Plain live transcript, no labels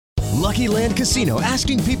Lucky Land Casino,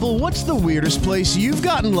 asking people, what's the weirdest place you've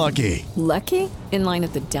gotten lucky? Lucky? In line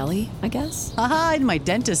at the deli, I guess? Aha, in my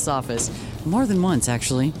dentist's office. More than once,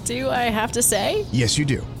 actually. Do I have to say? Yes, you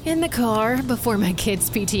do. In the car before my kids'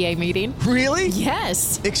 PTA meeting. Really?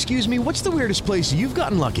 Yes. Excuse me, what's the weirdest place you've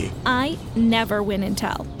gotten lucky? I never win and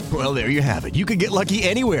tell. Well, there you have it. You can get lucky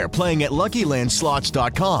anywhere, playing at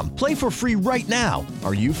LuckyLandSlots.com. Play for free right now.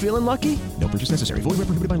 Are you feeling lucky? No purchase necessary. Void where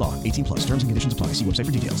prohibited by law. 18 plus. Terms and conditions apply. See website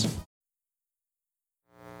for details.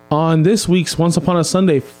 On this week's Once Upon a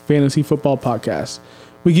Sunday Fantasy Football Podcast,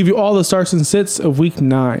 we give you all the starts and sits of Week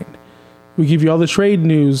 9. We give you all the trade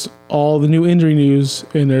news, all the new injury news,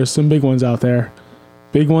 and there's some big ones out there.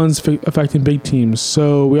 Big ones affecting big teams.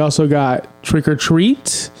 So we also got Trick or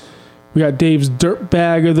Treat. We got Dave's Dirt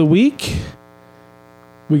Bag of the Week.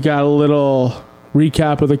 We got a little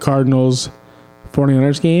recap of the Cardinals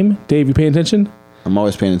 49ers game. Dave, you paying attention? I'm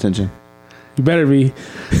always paying attention. You better be.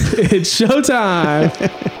 It's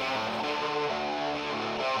showtime.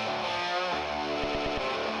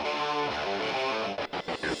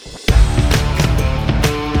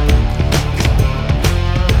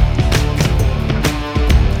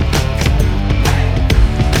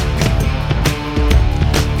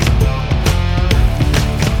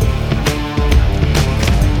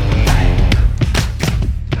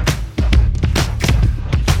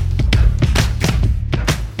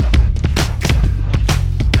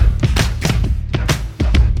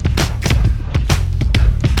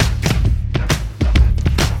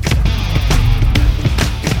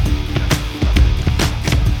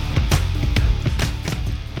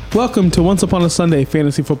 Welcome to Once Upon a Sunday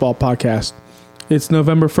Fantasy Football Podcast. It's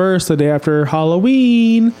November 1st, the day after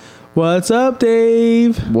Halloween. What's up,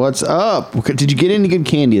 Dave? What's up? Did you get any good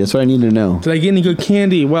candy? That's what I need to know. Did I get any good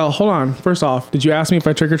candy? Well, hold on. First off, did you ask me if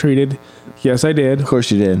I trick-or-treated? Yes, I did. Of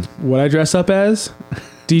course you did. What I dress up as?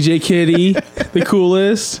 DJ Kitty, the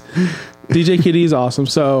coolest. DJ Kitty is awesome.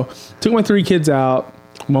 So, took my 3 kids out.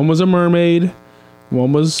 One was a mermaid,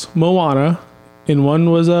 one was Moana, and one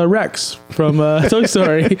was Rex from Toy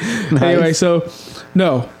Story. Nice. Anyway, so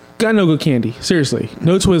got no good candy. Seriously,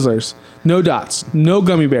 no Twizzlers, no Dots, no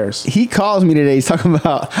gummy bears. He calls me today. He's talking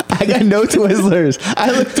about, I got no Twizzlers. I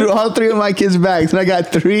looked through all 3 of my kids' bags and I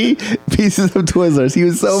got 3 pieces of Twizzlers. He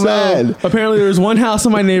was so mad. Apparently, there was one house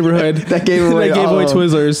in my neighborhood that gave away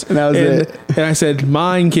Twizzlers, and that was it. And I said,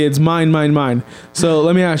 "Mine, kids, mine." So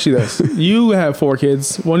let me ask you this: you have 4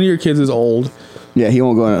 kids. One of your kids is old. Yeah, he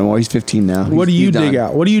won't go on anymore. He's 15 now. What do you dig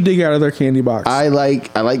out? What do you dig out of their candy box? I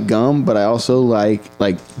like gum, but I also like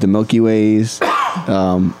the Milky Ways,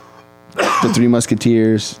 the 3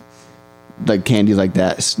 Musketeers, like candies like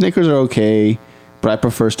that. Snickers are okay, but I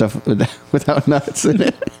prefer stuff without nuts in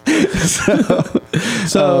it.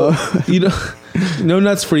 So you know, no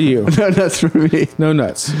nuts for you. No nuts for me. No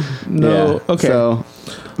nuts. No. Yeah, okay. So,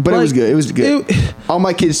 but it was good. It was good. All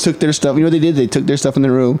my kids took their stuff. You know what they did? They took their stuff in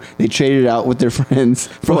their room. They traded it out with their friends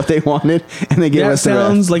for what they wanted, and they gave us the rest. That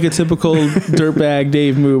sounds like a typical dirtbag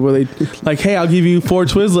Dave move, where they like, "Hey, I'll give you 4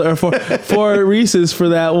 Twizzlers or 4 Reese's for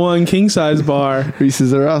that one king size bar."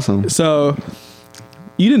 Reese's are awesome. So,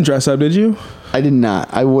 you didn't dress up, did you? I did not.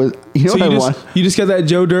 I was. You know what I want? You just got that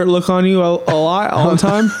Joe Dirt look on you a lot, all the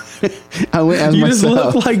time. I went as you myself. You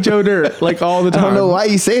just look like Joe Dirt, like all the time. I don't know why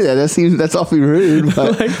you say that. That's awfully rude.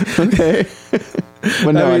 But okay.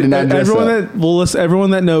 But no, I did not dress up.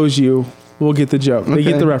 Everyone that knows you will get the joke. They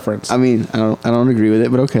get the reference. I mean, I don't agree with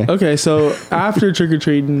it, but okay. Okay, so after trick or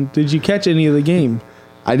treating, did you catch any of the game?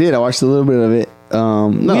 I did. I watched a little bit of it.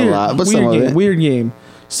 Not a lot, but some of it. Weird game.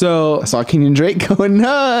 So I saw Kenyon Drake going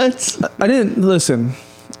nuts. I didn't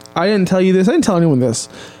tell you this. I didn't tell anyone this.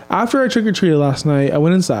 After I trick-or-treated last night, I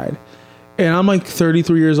went inside. And I'm like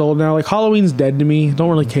 33 years old now. Like, Halloween's dead to me. Don't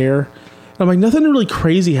really care. And I'm like, nothing really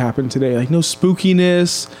crazy happened today. Like, no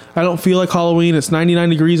spookiness. I don't feel like Halloween. It's 99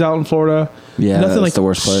 degrees out in Florida. Yeah, nothing that's like the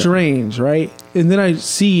worst part. Strange, right? And then I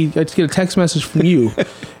just get a text message from you.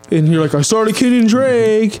 And you're like, I started Kenyon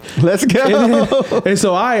Drake. Let's go. And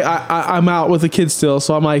so I'm out with the kids still.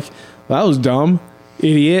 So I'm like, well, that was dumb.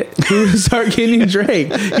 Idiot. Who would start Kenyon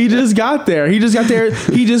Drake? He just got there. He just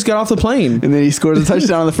got off the plane. And then he scores a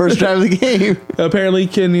touchdown on the first drive of the game. Apparently,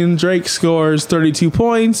 Kenyon Drake scores 32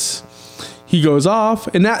 points. He goes off.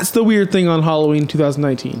 And that's the weird thing on Halloween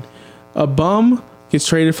 2019. A bum gets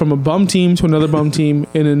traded from a bum team to another bum team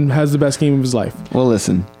and then has the best game of his life. Well,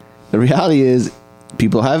 listen. The reality is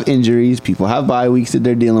people have injuries. People have bye weeks that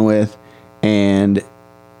they're dealing with. And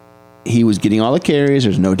he was getting all the carries.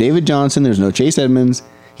 There's no David Johnson. There's no Chase Edmonds.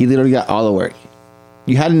 He literally got all the work.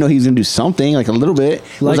 You had to know he was going to do something, like a little bit.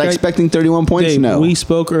 Was I expecting 31 points? Dave, no. We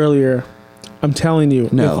spoke earlier. I'm telling you,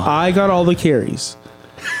 no. If I got all the carries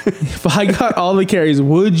If I got all the carries,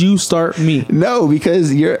 would you start me? No,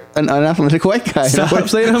 because you're an unathletic white guy. Stop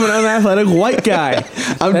saying I'm an unathletic white guy.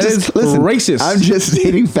 That is racist. I'm just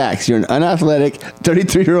stating facts. You're an unathletic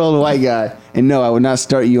 33-year-old white guy. And no, I would not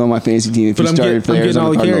start you on my fantasy team if you started for the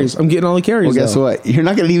Arizona Cardinals. I'm getting all the carries. Well, guess what? You're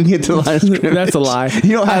not going to even get to the line of scrimmage. That's a lie.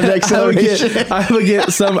 You don't have the acceleration. I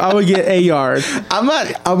would get a yard.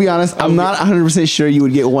 I'll be honest. I'm not 100% sure you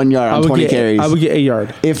would get 1 yard on 20 carries. I would get a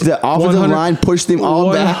yard. If the offensive line pushed them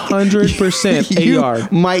all back, 100% a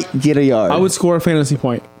yard. Might get a yard. I would score a fantasy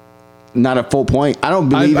point. Not a full point. I don't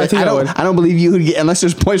believe it. I don't believe you would get, unless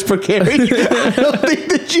there's points per carry. I don't think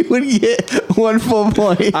that you would get 1 full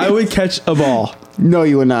point. I would catch a ball. No,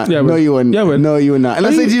 you would not. Yeah, no, you wouldn't. Yeah, no, you would not.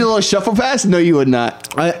 Unless they do a little shuffle pass. No, you would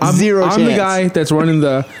not. I'm Zero chance. I'm the guy that's running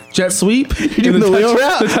the jet sweep. You're doing the wheel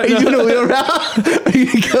route? Are you doing the wheel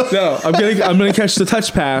route? No, I'm gonna catch the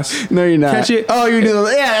touch pass. No, you're not. Catch it. Oh, you're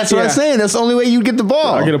doing. Yeah, that's what I'm saying. That's the only way you get the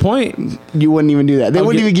ball. I get a point. You wouldn't even do that. They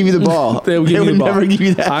wouldn't even give you the ball. They would never give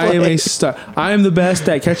you that. I am a star. I am the best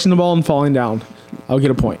at catching the ball and falling down. I'll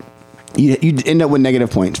get a point. You'd end up with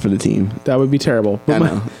negative points for the team. That would be terrible. I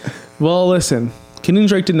know. Well, listen. Kenyon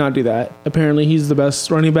Drake did not do that. Apparently, he's the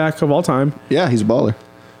best running back of all time. Yeah, he's a baller.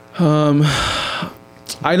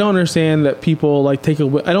 I don't understand that people I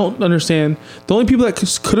don't understand. The only people that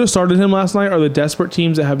could have started him last night are the desperate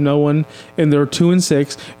teams that have no one, and they're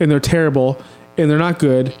 2-6, and they're terrible, and they're not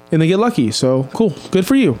good, and they get lucky. So cool, good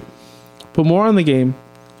for you. But more on the game.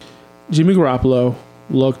 Jimmy Garoppolo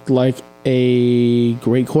looked like a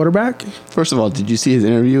great quarterback. First of all, did you see his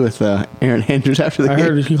interview with Aaron Andrews after the game? I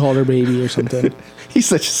heard he called her baby or something. He's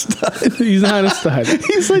such a stud. He's not a stud.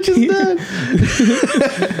 He's such a stud.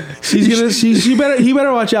 He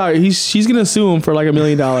better watch out. She's gonna sue him for like $1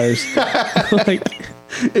 million.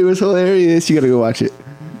 It was hilarious. You gotta go watch it.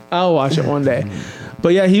 I'll watch it one day. But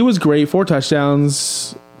yeah, he was great. 4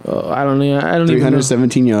 touchdowns. I don't know.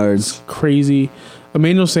 317 yards. Crazy.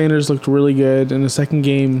 Emmanuel Sanders looked really good in the second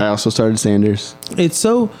game. I also started Sanders. It's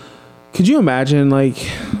so. Could you imagine?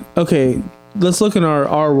 Okay, let's look in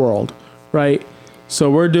our world, right? So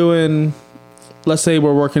we're doing. Let's say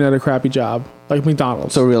we're working at a crappy job, like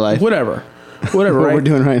McDonald's. So real life. Whatever, what right? we're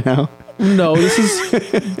doing right now. No, this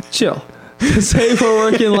is chill. Say we're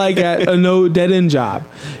working at a no dead end job,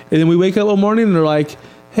 and then we wake up one morning and they're like,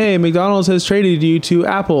 "Hey, McDonald's has traded you to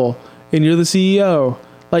Apple, and you're the CEO."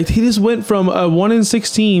 He just went from a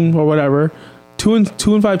 1-6 team or whatever,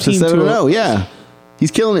 2-5 team to 7-0. Yeah, he's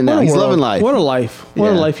killing it now. He's loving life. What a life!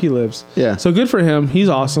 What a life he lives. Yeah. So good for him. He's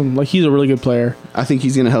awesome. He's a really good player. I think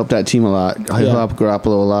he's going to help that team a lot. He'll help Garoppolo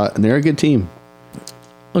a lot, and they're a good team.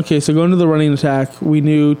 Okay, so going to the running attack, we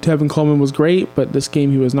knew Tevin Coleman was great, but this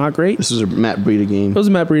game he was not great. This was a Matt Breida game. It was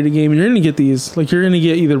a Matt Breida game, and you're going to get these. You're going to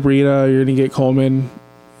get either Breida or you're going to get Coleman.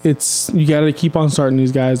 You got to keep on starting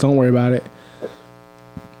these guys. Don't worry about it.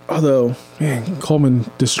 Although, man,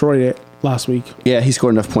 Coleman destroyed it last week. Yeah, he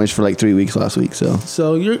scored enough points for 3 weeks last week.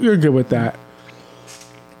 So you're good with that.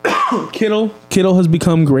 Kittle has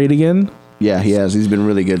become great again. Yeah, he has. He's been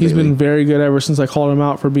really good. He's lately. been very good ever since I called him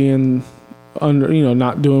out for being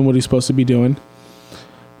not doing what he's supposed to be doing.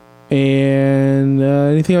 And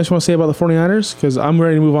anything else you want to say about the 49ers? Because I'm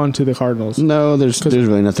ready to move on to the Cardinals. No, there's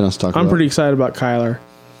really nothing else to talk about. I'm pretty excited about Kyler.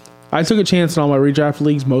 I took a chance in all my redraft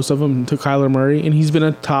leagues, most of them, and took Kyler Murray, and he's been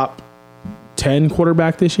a top 10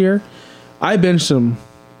 quarterback this year. I benched him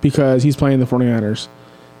because he's playing the 49ers,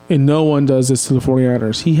 and no one does this to the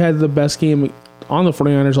 49ers. He had the best game on the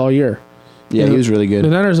 49ers all year. Yeah, he was really good. The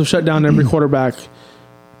Niners have shut down every quarterback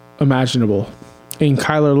imaginable. And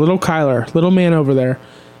little man over there,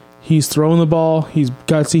 he's throwing the ball, he's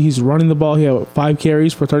gutsy, he's running the ball. He had 5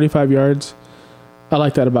 carries for 35 yards. I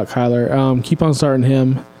like that about Kyler. Keep on starting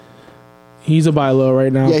him. He's a buy low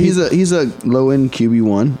right now. Yeah, he's a low end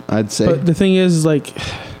QB1, I'd say. But the thing is,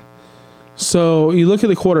 so you look at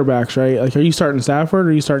the quarterbacks, right? Are you starting Stafford or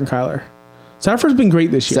are you starting Kyler? Stafford's been great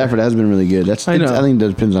this year. Stafford has been really good. I think it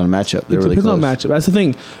depends on a matchup. It depends on matchup. That's the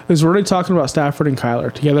thing. Is we're already talking about Stafford and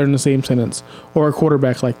Kyler together in the same sentence, or a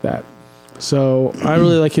quarterback like that. So I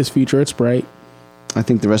really like his future. It's bright. I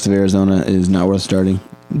think the rest of Arizona is not worth starting.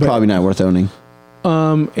 Probably not worth owning.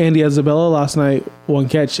 Andy Isabella last night, 1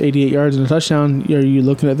 catch, 88 yards and a touchdown. Are you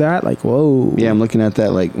looking at that? Whoa. Yeah, I'm looking at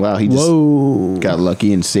that wow, he just got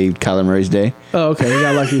lucky and saved Kyler Murray's day. Oh, okay.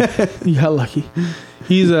 He got lucky.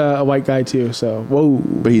 He's a white guy too, so whoa.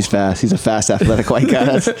 But he's fast. He's a fast, athletic white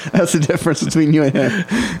guy. That's the difference between you and him.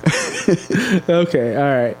 Okay, all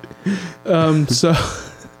right. So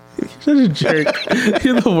you're such a jerk.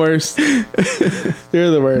 You're the worst.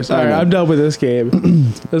 You're the worst. All right, I'm done with this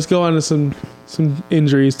game. Let's go on to some some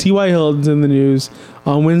injuries. T.Y. Hilton's in the news.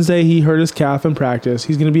 On Wednesday, he hurt his calf in practice.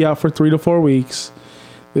 He's going to be out for 3 to 4 weeks.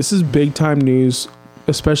 This is big time news,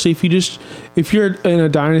 especially if you're in a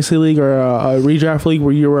dynasty league or a redraft league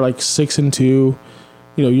where you were like 6-2.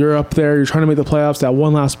 You know, you're up there, you're trying to make the playoffs, that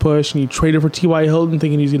one last push, and you traded for T.Y. Hilton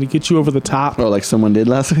thinking he's going to get you over the top. Oh, like someone did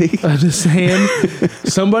last week? I'm just saying,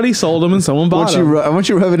 somebody sold him and someone bought him. I want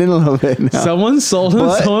you to rub it in a little bit now. Someone sold him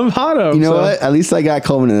and someone bought him. You know what? At least I got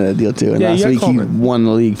Coleman in that deal too. And last week Coleman. He won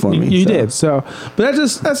the league for me. You did. So, but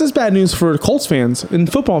that's just bad news for Colts fans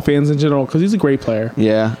and football fans in general because he's a great player.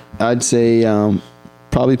 Yeah. I'd say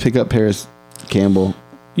probably pick up Paris Campbell.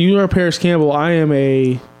 You are Paris Campbell. I am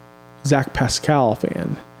a Zach Pascal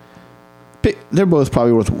fan. They're both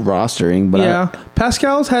probably worth rostering, but yeah,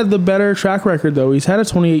 Pascal's had the better track record though. He's had a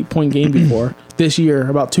 28-point game before this year,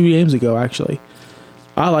 about 2 games ago actually.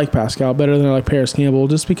 I like Pascal better than I like Paris Campbell,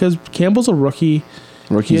 just because Campbell's a rookie.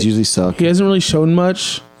 Rookies usually suck. He hasn't really shown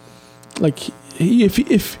much. Like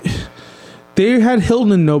if they had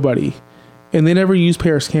Hilton and nobody, and they never used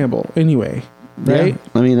Paris Campbell anyway. Right? Yeah,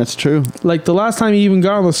 I mean, that's true. Like the last time he even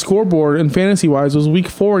got on the scoreboard in fantasy-wise was week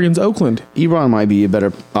 4 against Oakland. Ebron might be a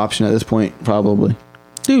better option at this point, probably.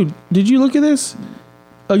 Dude, did you look at this?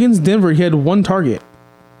 Against Denver, he had 1 target.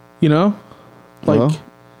 You know?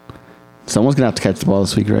 Someone's going to have to catch the ball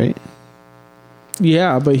this week, right?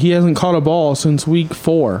 Yeah, but he hasn't caught a ball since week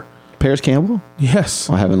 4. Paris Campbell? Yes.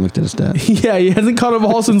 I haven't looked at his stats. Yeah, he hasn't caught a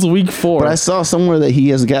ball since week 4. But I saw somewhere that he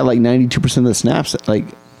has got like 92% of the snaps. Like,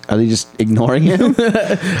 are they just ignoring him?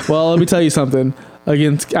 Well, let me tell you something.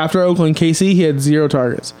 After Oakland, KC, he had 0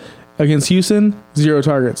 targets. Against Houston, 0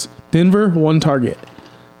 targets. Denver, 1 target.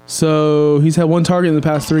 So he's had 1 target in the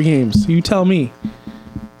past 3 games. You tell me.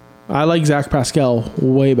 I like Zach Pascal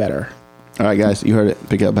way better. All right, guys, you heard it.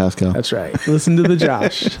 Pick up Pascal. That's right. Listen to the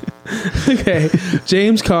Josh. Okay,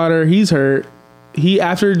 James Conner, he's hurt.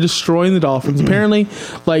 After destroying the Dolphins, apparently,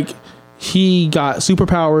 he got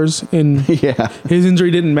superpowers, and his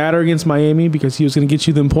injury didn't matter against Miami because he was going to get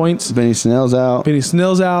you them points. Benny Snell's out.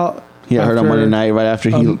 He got hurt on Monday night right after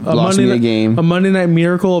he lost me a game. A Monday night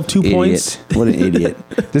miracle of 2 points. What an idiot.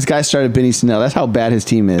 This guy started Benny Snell. That's how bad his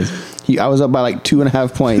team is. I was up by like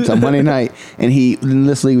 2.5 points on Monday night, and in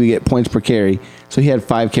this league we get points per carry. So he had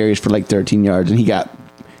 5 carries for like 13 yards, and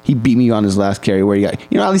he beat me on his last carry where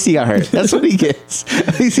at least he got hurt. That's what he gets.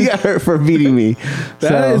 At least he got hurt for beating me.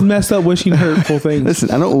 That is messed up wishing hurtful things.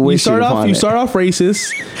 Listen, I don't wish you start off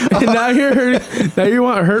racist, and now you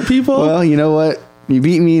want to hurt people? Well, you know what? You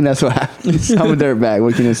beat me, and that's what happens. I'm a dirtbag.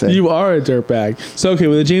 What can I say? You are a dirtbag. So, okay,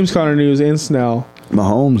 with the James Conner news and Snell.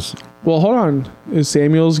 Mahomes. Well, hold on. Is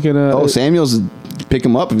Samuel's going to... Oh, Samuel's pick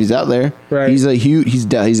him up if he's out there. Right. He's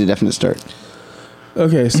a definite start.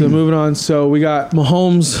 Okay, so moving on. So we got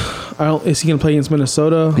Mahomes. Is he going to play against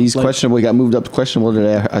Minnesota? He's questionable. He got moved up to questionable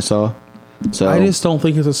today, I saw. So I just don't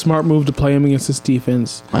think it's a smart move to play him against this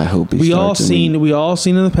defense. I hope we all seen in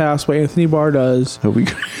the past what Anthony Barr does.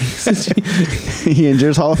 He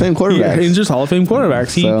injures Hall of Fame quarterbacks. He injures Hall of Fame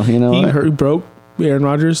quarterbacks. He broke Aaron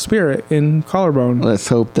Rodgers' spirit in collarbone. Let's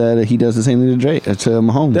hope that he does the same thing to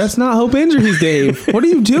Mahomes. That's not hope injuries, Dave. What are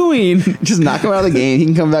you doing? Just knock him out of the game. He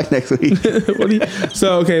can come back next week.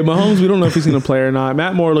 Okay, Mahomes, we don't know if he's going to play or not.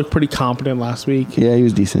 Matt Moore looked pretty competent last week. Yeah, he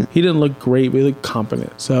was decent. He didn't look great, but he looked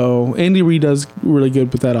competent. So Andy Reid does really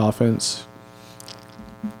good with that offense.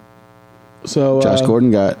 So Josh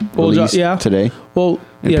Gordon got released today. Well,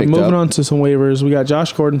 moving on to some waivers. We got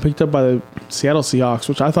Josh Gordon picked up by the Seattle Seahawks,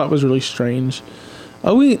 which I thought was really strange.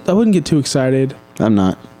 I wouldn't get too excited. I'm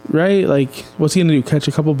not. Right? Like, what's he going to do? Catch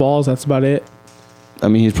a couple balls? That's about it. I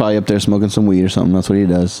mean, he's probably up there smoking some weed or something. That's what he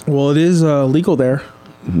does. Well, it is legal there.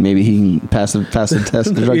 Maybe he can pass the test. The drug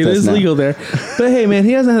test it is now. Legal there. But hey, man,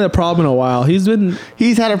 he hasn't had a problem in a while. He's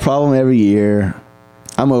had a problem every year.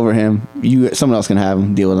 I'm over him. Someone else can have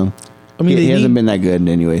him. Deal with him. I mean, he hasn't been that good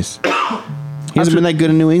anyways. He hasn't been that good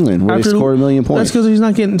in New England where he scored 1 million points. That's because he's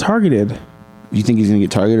not getting targeted. You think he's going to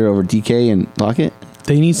get targeted over DK and Lockett?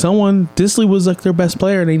 They need someone. Disley was like their best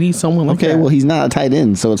player, and they need someone like that. Okay, well, he's not a tight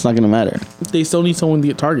end, so it's not going to matter. They still need someone to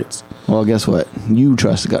get targets. Well, guess what? You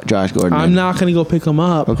trust Josh Gordon. I'm not going to go pick him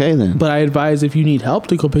up. Okay, then. But I advise if you need help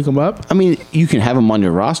to go pick him up. I mean, you can have him on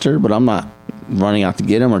your roster, but I'm not running out to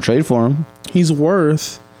get him or trade for him. He's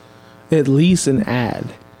worth at least an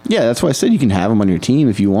ad. Yeah, that's why I said you can have him on your team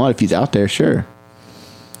if you want. If he's out there, sure.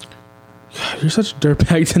 God, you're such a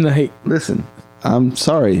dirtbag tonight. Listen, I'm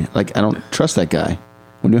sorry. I don't trust that guy.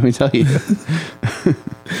 What do you want me to tell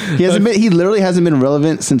you? He literally hasn't been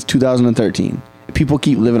relevant since 2013. People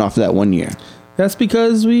keep living off of that 1 year. That's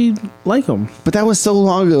because we like him. But that was so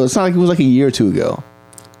long ago. It's not like it was like a year or two ago.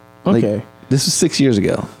 Okay. This was 6 years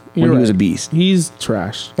ago. when he was a beast. He's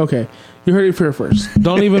trash. Okay, you heard it here first.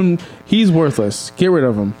 Don't even. He's worthless. Get rid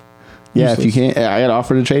of him. Yeah, Useless. if you can't, I got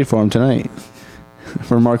offered a trade for him tonight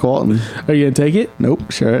for Mark Walton. Are you gonna take it?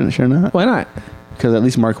 Nope, sure not. Why not? Because at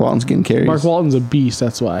least Mark Walton's getting carries. Mark Walton's a beast.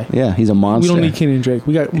 That's why. Yeah, he's a monster. We don't need Kenyon Drake.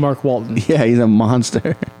 We got Mark Walton. Yeah, he's a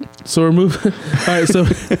monster. So we're moving. All right. So.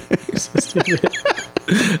 So stupid.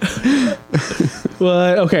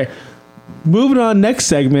 Well, okay. Moving on. Next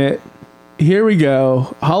segment. Here we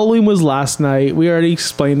go. Halloween was last night. We already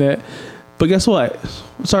explained it. But guess what?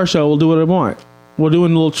 It's our show. We'll do what I want. We're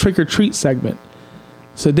doing a little trick or treat segment.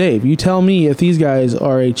 So, Dave, you tell me if these guys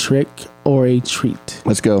are a trick or a treat.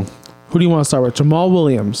 Let's go. Who do you want to start with? Jamal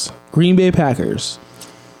Williams, Green Bay Packers.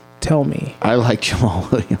 Tell me. I like Jamal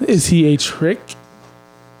Williams. Is he a trick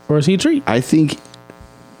or is he a treat? I think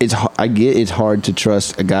it's hard to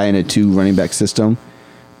trust a guy in a 2 running back system,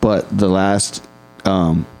 but the last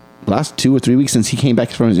 2 or 3 weeks since he came back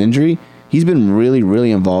from his injury, he's been really,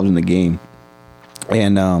 really involved in the game.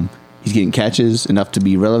 And he's getting catches enough to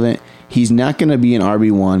be relevant. He's not going to be an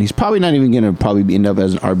RB1. He's probably not even going to end up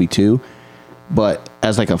as an RB2. But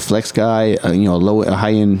as like a flex guy, a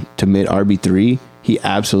high end to mid RB3, he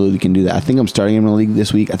absolutely can do that. I think I'm starting him in the league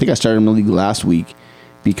this week. I think I started him in the league last week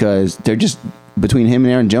because they're just, between him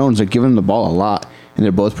and Aaron Jones, they're giving him the ball a lot and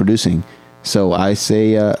they're both producing. So I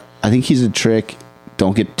say, I think he's a trick.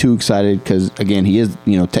 Don't get too excited because, again, he is,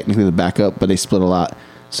 technically the backup, but they split a lot.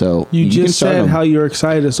 So you can just start said him. how you're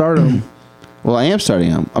excited to start him. Well, I am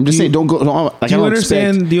starting him. I'm just saying, don't go. Do you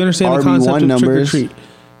understand the concept of trick or treat?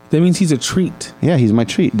 That means he's a treat. Yeah, he's my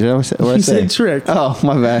treat. Did I say? What You I say? said trick. Oh,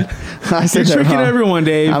 my bad. I said You're that tricking wrong. everyone,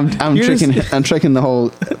 Dave. I'm You're tricking. just- I'm tricking the whole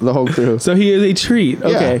crew. So he is a treat.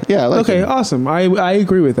 Okay. Yeah, I like okay, him. awesome. I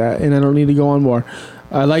agree with that, and I don't need to go on more.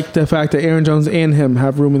 I like the fact that Aaron Jones and him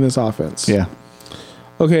have room in this offense. Yeah.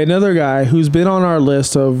 Okay, another guy who's been on our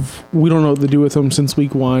list of we don't know what to do with him since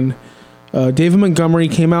week 1. David Montgomery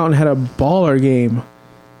came out and had a baller game.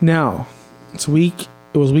 Now, it was week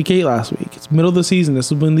 8 last week. It's middle of the season.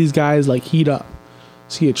 This is when these guys heat up.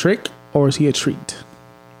 Is he a trick or is he a treat?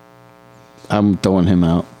 I'm throwing him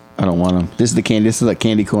out. I don't want him. This is like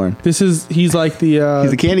candy corn. He's like the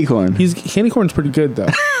He's a candy corn. candy corn's pretty good though.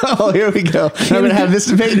 Oh, here we go. I'm gonna have this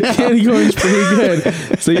debate now. Candy corn's pretty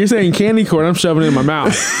good. So you're saying candy corn, I'm shoving it in my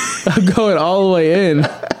mouth. I'm going all the way in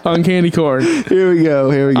on candy corn. Here we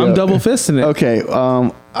go. I'm double fisting it. Okay.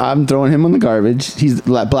 I'm throwing him on the garbage. He's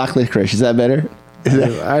like black licorice. Is that better?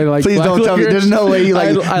 I like Please black don't tell me. licorice. There's no way you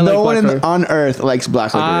like. I no like one black licorice. on earth likes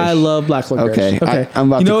black licorice. I love black licorice. Okay,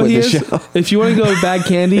 I'm about to what quit he this is? show. If you want to go with bad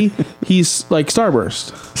candy, he's like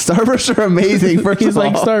Starburst. Starbursts are amazing. First He's of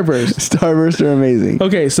all. like Starburst. Starbursts are amazing.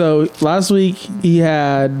 Okay, so last week he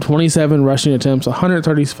had 27 rushing attempts,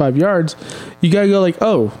 135 yards. You gotta go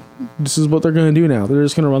oh, this is what they're gonna do now. They're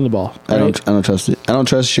just gonna run the ball. I right? don't trust it. I don't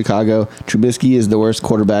trust Chicago. Trubisky is the worst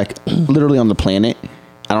quarterback literally on the planet.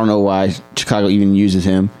 I don't know why Chicago even uses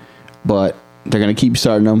him, but they're going to keep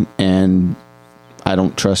starting him, and I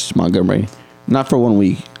don't trust Montgomery. Not for 1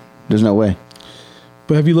 week. There's no way.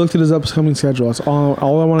 But have you looked at his upcoming schedule? That's all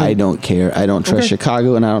I want to. I don't care. I don't trust Okay.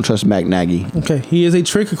 Chicago, and I don't trust Matt Nagy. Okay, he is a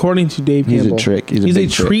trick according to Dave He's a Campbell. trick. He's a He's a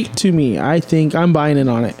big trick. treat to me. I think I'm buying in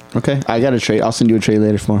on it. Okay, I got a trade. I'll send you a trade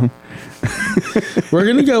later for him. We're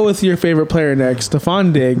gonna go with your favorite player next,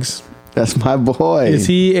 Stephon Diggs. That's my boy. Is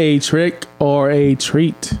he a trick or a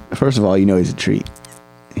treat? First of all, he's a treat.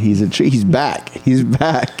 He's a treat. He's back. He's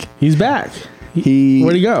back. He's back. Where'd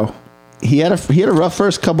he go? He had a rough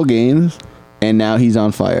first couple games, and now he's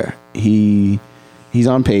on fire. He's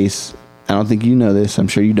on pace. I don't think you know this. I'm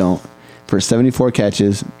sure you don't. For 74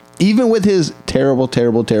 catches, even with his terrible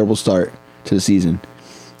start to the season,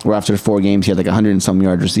 where after 4 games he had 100 and some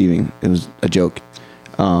yards receiving. It was a joke.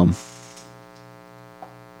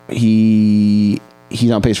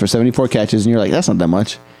 He's on pace for 74 catches, and you're like, that's not that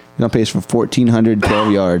much. He's on pace for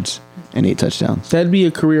 1,412 yards and 8 touchdowns. That'd be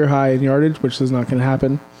a career high in yardage, which is not going to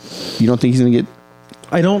happen. You don't think he's gonna get?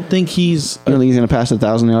 I don't think he's. You don't think he's gonna pass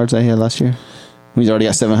 1,000 yards that he had last year? He's already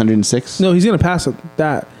got 706. No, he's going to pass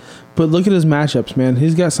that. But look at his matchups, man.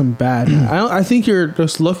 He's got some bad. I think you're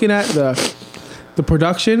just looking at the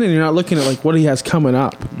production, and you're not looking at what he has coming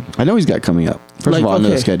up. I know he's got coming up. First of all, I know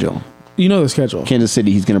the schedule. You know the schedule. Kansas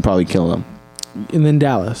City, he's gonna probably kill them. And then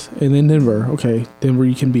Dallas, and then Denver. Okay, Denver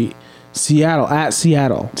you can beat. Seattle at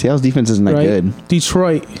Seattle. Seattle's defense isn't that right? good.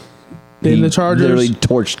 Detroit. Then He the Chargers. literally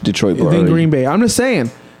torched Detroit. And then Green Bay. I'm just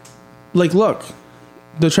saying, look,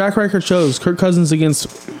 the track record shows Kirk Cousins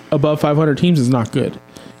against above 500 teams is not good.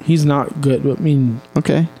 He's not good. I mean,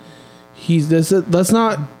 Okay. That's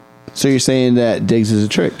not. So you're saying that Diggs is a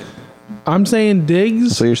trick? I'm saying Diggs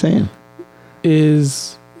That's what you're saying.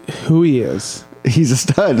 is who he is. He's a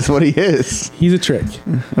stud. That's what he is. He's a trick.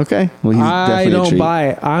 Okay. Well, he's I definitely a don't treat. buy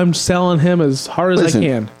it. I'm selling him as hard as I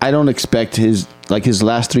can. I don't expect his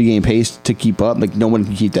last 3 game pace to keep up. Like, no one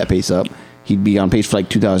can keep that pace up. He'd be on pace for like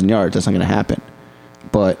 2,000 yards. That's not going to happen.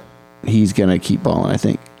 But he's going to keep balling, I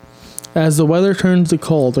think. As the weather turns to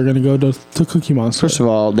cold, they're going to go to Cookie Monster. First of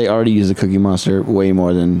all, they already use the Cookie Monster way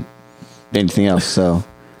more than anything else. So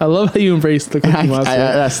I love how you embrace the Cookie Monster.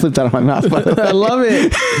 I slipped out of my mouth. By the way. I love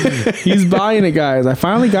it. He's buying it, guys. I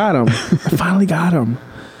finally got him.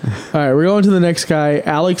 All right, we're going to the next guy,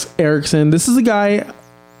 Alex Erickson. This is a guy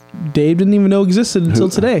Dave didn't even know existed until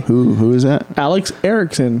today. Who is that? Alex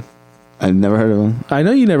Erickson. I've never heard of him. I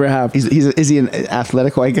know you never have. Is he an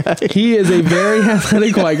athletic white guy? He is a very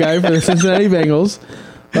athletic white guy for the Cincinnati Bengals,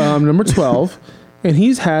 number 12, and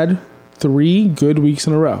he's had 3 good weeks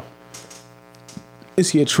in a row.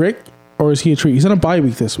 Is he a trick or is he a treat? He's on a bye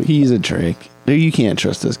week this week. He's a trick. You can't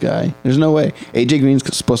trust this guy. There's no way. AJ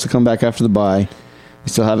Green's supposed to come back after the bye.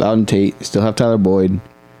 They still have Alden Tate. They still have Tyler Boyd.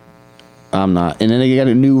 I'm not. And then they got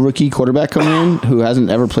a new rookie quarterback coming in who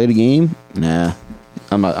hasn't ever played a game. Nah.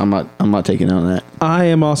 I'm not taking on that. I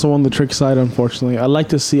am also on the trick side, unfortunately. I want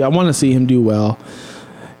to see him do well.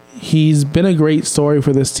 He's been a great story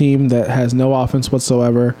for this team that has no offense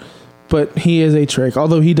whatsoever, but he is a trick,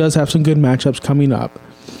 although he does have some good matchups coming up.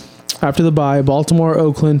 After the bye, Baltimore,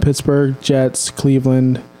 Oakland, Pittsburgh, Jets,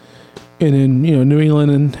 Cleveland, and then New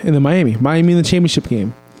England and then Miami. Miami in the championship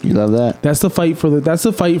game. You love that. That's the fight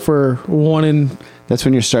for one in. That's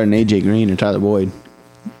when you're starting AJ Green or Tyler Boyd.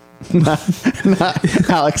 not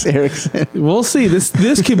Alex Erickson. We'll see.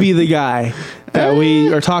 This could be the guy that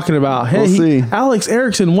we are talking about. Hey, We'll see. Alex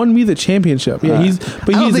Erickson won me the championship. Yeah, I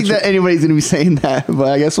don't think that anybody's going to be saying that, but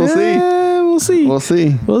I guess we'll see. We'll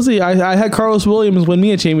see. We'll see. I had Carlos Williams win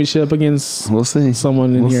me a championship against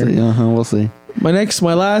someone in here. We'll see. My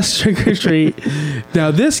last trick or treat.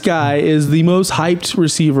 Now, this guy is the most hyped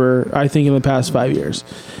receiver, I think, in the past 5 years.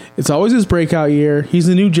 It's always his breakout year. He's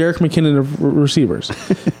the new Jerick McKinnon of receivers.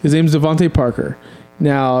 His name's Devontae Parker.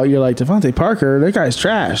 Now, you're like, Devontae Parker? That guy's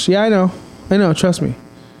trash. Yeah, I know. Trust me.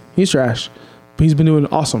 He's trash. But he's been doing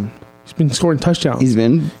awesome. He's been scoring touchdowns. He's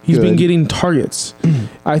been getting targets.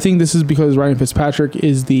 I think this is because Ryan Fitzpatrick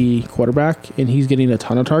is the quarterback, and he's getting a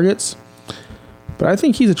ton of targets. But I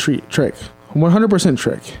think he's a trick. 100%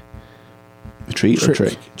 trick. A treat or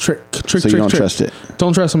trick? Trick. So you don't trust it?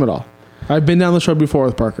 Don't trust him at all. I've been down this road before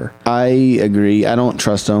with Parker. I agree. I don't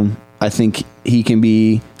trust him. I think he can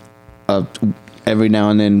be a every now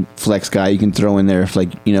and then flex guy you can throw in there if, like,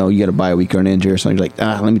 you got a bye week or an injury or something. You're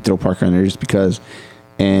like, let me throw Parker in there just because,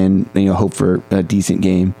 and hope for a decent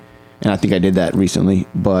game. And I think I did that recently,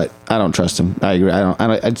 but I don't trust him. I agree.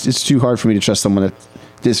 It's too hard for me to trust someone that's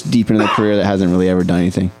this deep into their career that hasn't really ever done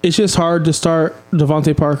anything. It's just hard to start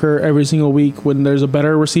Devontae Parker every single week when there's a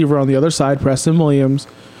better receiver on the other side, Preston Williams,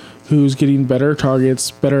 who's getting better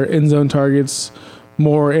targets, better end zone targets,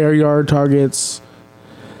 more air yard targets.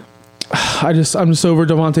 I'm just over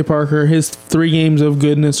Devontae Parker. His 3 games of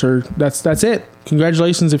goodness that's it.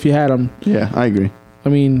 Congratulations if you had him. Yeah, I agree. I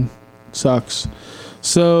mean, sucks.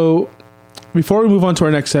 So before we move on to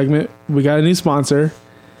our next segment, we got a new sponsor.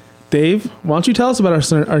 Dave, why don't you tell us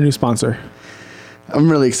about our new sponsor? I'm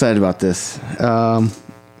really excited about this.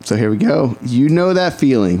 So here we go. You know that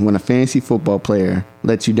feeling when a fantasy football player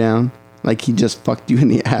lets you down? Like he just fucked you in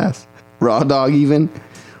the ass? Raw dog even?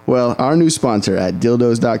 Well, our new sponsor at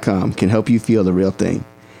dildos.com can help you feel the real thing.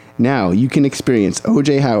 Now you can experience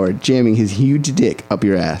OJ Howard jamming his huge dick up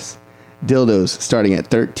your ass. Dildos starting at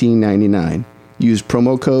 $13.99. Use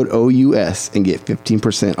promo code OUS and get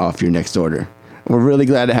 15% off your next order. We're really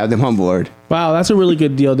glad to have them on board. Wow, that's a really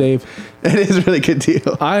good deal, Dave. It is a really good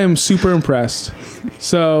deal. I am super impressed.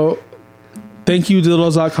 So, thank you,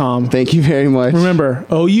 dildos.com. Thank you very much. Remember,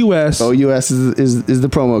 OUS. OUS is the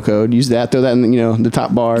promo code. Use that. Throw that in the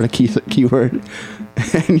top bar, the keyword,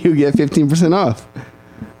 and you get 15% off.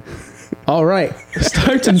 All right.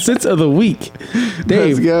 Starts and sits of the week.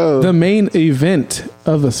 Dave, let's go. The main event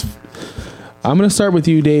of this. I'm going to start with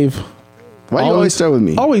you, Dave. Why do you always start with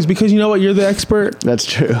me? Always, because you know what? You're the expert. That's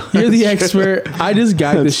true. You're the expert. I just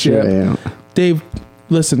guide the ship. Dave,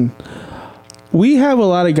 listen. We have a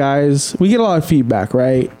lot of guys. We get a lot of feedback,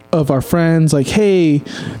 right? Of our friends, like, hey,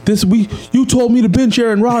 you told me to bench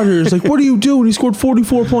Aaron Rodgers. Like, what are you doing? He scored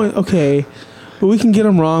 44 points. Okay. But we can get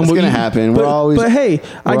them wrong. It's going to happen. But hey,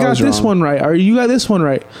 I got this one right. Or you got this one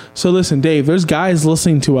right. So listen, Dave, there's guys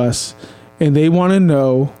listening to us, and they want to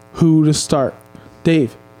know who to start.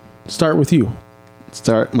 Dave, start with you.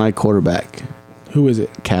 Start my quarterback. Who is it?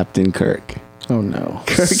 Captain Kirk. Oh no.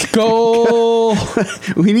 Skull.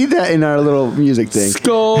 We need that in our little music thing.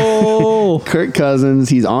 Skull. Kirk Cousins,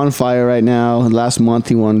 he's on fire right now. Last month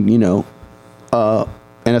he won, NFC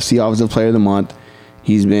Offensive Player of the Month.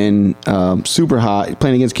 He's been super hot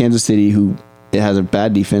playing against Kansas City, who it has a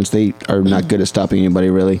bad defense. They are not good at stopping anybody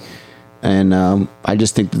really. And I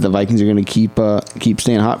just think that the Vikings are going to keep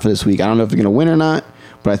staying hot for this week. I don't know if they're going to win or not,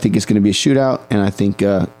 but I think it's going to be a shootout. And I think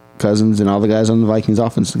Cousins and all the guys on the Vikings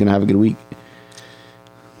offense are going to have a good week.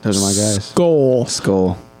 Those are my guys.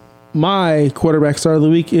 Skull. My quarterback start of the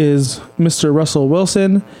week is Mr. Russell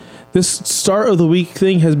Wilson. This start of the week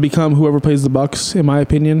thing has become whoever plays the Bucs, in my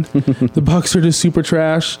opinion. The Bucs are just super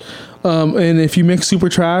trash. And if you mix super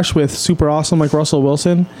trash with super awesome like Russell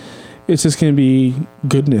Wilson, it's just going to be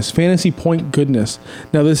goodness. Fantasy point goodness.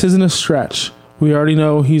 Now, this isn't a stretch. We already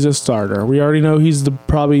know he's a starter. We already know he's the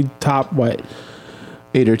probably top,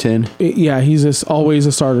 8 or 10? Yeah, he's just always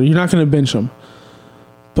a starter. You're not going to bench him.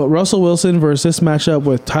 But Russell Wilson versus this matchup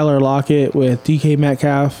with Tyler Lockett, with DK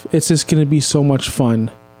Metcalf, it's just going to be so much fun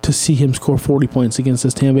to see him score 40 points against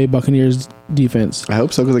this Tampa Bay Buccaneers defense. I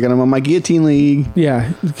hope so, because I got him on my guillotine league.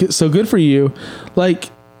 Yeah, so good for you.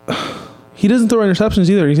 He doesn't throw interceptions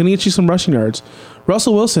either. He's going to get you some rushing yards.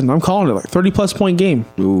 Russell Wilson, I'm calling it 30-plus point game.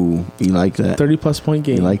 Ooh, you like that. 30-plus point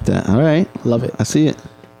game. You like that. All right. Love it. I see it.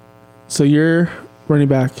 So your running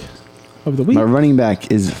back of the week? My running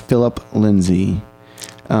back is Phillip Lindsay.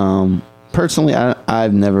 Personally,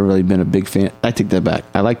 I've never really been a big fan. I take that back.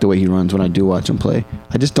 I like the way he runs when I do watch him play.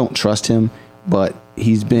 I just don't trust him, but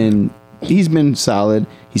he's been solid.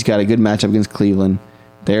 He's got a good matchup against Cleveland.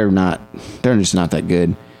 They're just not that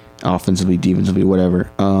good offensively, defensively, whatever.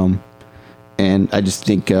 And I just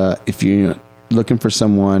think if you're looking for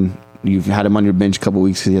someone, you've had him on your bench a couple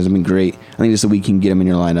weeks because he hasn't been great. I think this is a week you can get him in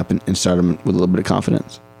your lineup and start him with a little bit of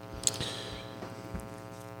confidence.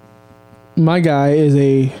 My guy is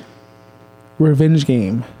a revenge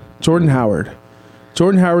game. Jordan Howard.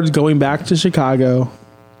 Jordan Howard's going back to Chicago.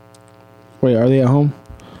 Wait, are they at home?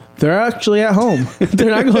 They're actually at home.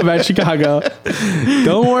 They're not going back to Chicago.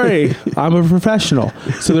 Don't worry. I'm a professional.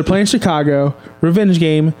 So they're playing Chicago. Revenge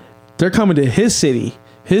game. They're coming to his city,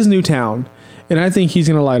 his new town. And I think he's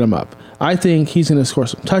going to light them up. I think he's going to score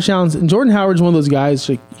some touchdowns. And Jordan Howard's one of those guys,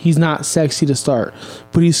 he's not sexy to start,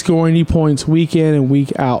 but he's scoring points week in and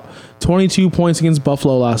week out. 22 points against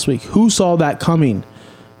Buffalo last week. Who saw that coming?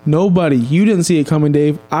 Nobody. You didn't see it coming,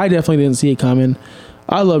 Dave. I definitely didn't see it coming.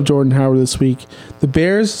 I love Jordan Howard this week. The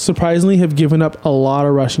Bears, surprisingly, have given up a lot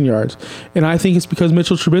of rushing yards. And I think it's because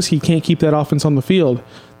Mitchell Trubisky can't keep that offense on the field.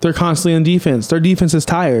 They're constantly on defense. Their defense is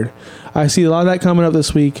tired. I see a lot of that coming up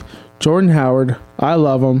this week. Jordan Howard, I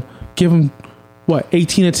love him. Give him,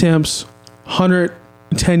 18 attempts,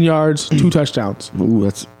 110 yards, 2 touchdowns. Ooh,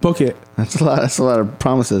 book it. That's a lot. That's a lot of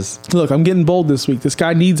promises. Look, I'm getting bold this week. This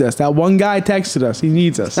guy needs us. That one guy texted us. He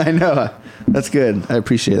needs us. I know. That's good. I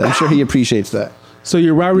appreciate it. I'm sure he appreciates that. So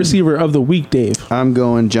your wide receiver of the week, Dave. I'm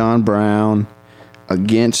going John Brown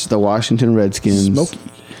against the Washington Redskins. Smoky.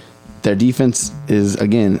 Their defense is,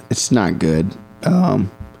 again, it's not good.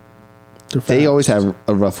 They always have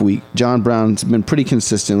a rough week. John Brown's been pretty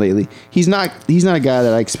consistent lately. He's not a guy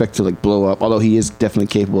that I expect to blow up, although he is definitely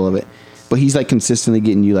capable of it. But he's consistently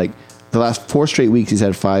getting you the last 4 straight weeks he's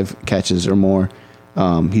had 5 catches or more.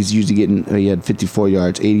 He's usually he had 54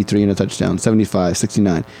 yards, 83 and a touchdown, 75,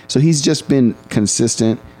 69. So he's just been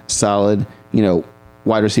consistent, solid,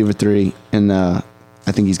 wide receiver 3, and I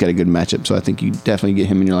think he's got a good matchup. So I think you definitely get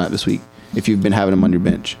him in your lineup this week if you've been having him on your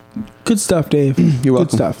bench. Good stuff, Dave. You're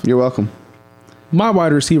welcome. Good stuff. You're welcome. My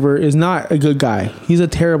wide receiver is not a good guy. He's a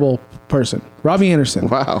terrible person. Robbie Anderson.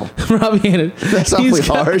 Wow. Robbie Anderson. That's awfully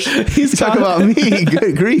harsh. He's talking about me.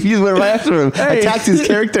 Good grief. You just went right after him. Hey. Attacked his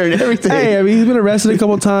character and everything. Hey, he's been arrested a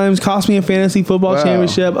couple times. Cost me a fantasy football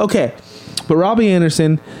championship. Okay. But Robbie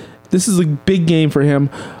Anderson, this is a big game for him.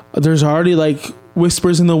 There's already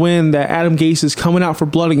whispers in the wind that Adam Gase is coming out for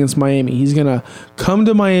blood against Miami. He's going to come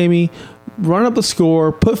to Miami, run up the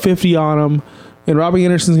score, put 50 on him. And Robbie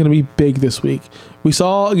Anderson's going to be big this week. We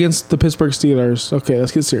saw against the Pittsburgh Steelers. Okay,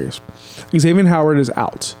 let's get serious. Xavier Howard is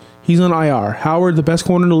out. He's on IR. Howard, the best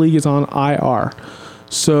corner in the league, is on IR.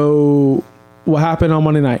 So what happened on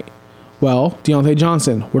Monday night? Well, Deontay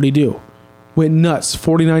Johnson, what did he do? Went nuts,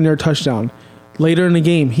 49-yard touchdown. Later in the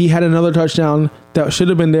game, he had another touchdown that should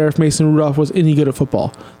have been there if Mason Rudolph was any good at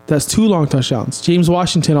football. That's 2 long touchdowns. James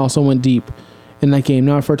Washington also went deep in that game.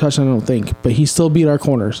 Not for a touchdown, I don't think, but he still beat our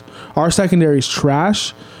corners. Our secondary is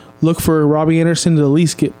trash. Look for Robbie Anderson to at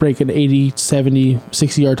least break an 80, 70,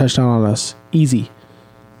 60-yard touchdown on us. Easy.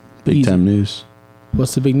 Big time news.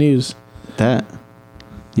 What's the big news? That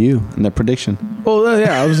You and the prediction. Well,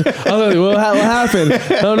 yeah, I was like, what happened?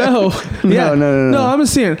 Oh no. Yeah. No. I'm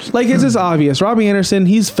just saying, like, it's just obvious. Robbie Anderson,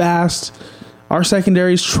 he's fast. Our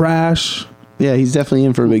secondary's trash. Yeah, he's definitely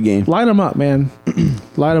in for a big game. Line him up, man.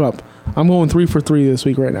 Line him up. I'm going 3 for 3 this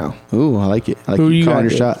week right now. Ooh, I like it. I like Who you calling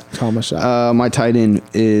got? your shot. Call my shot. My tight end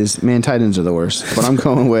is, tight ends are the worst, but I'm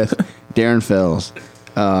going with Darren Fells.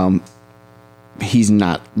 He's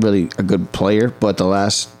not really a good player, but the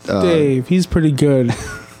last Dave, he's pretty good.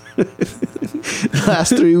 last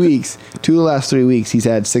 3 weeks, 2 of the last 3 weeks, he's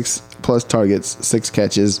had 6+ targets, 6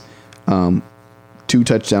 catches, 2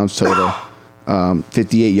 touchdowns total,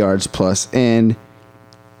 58 yards plus, and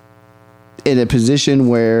in a position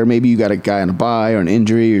where maybe you got a guy on a bye or an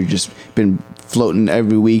injury, or just been floating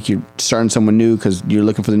every week, you're starting someone new because you're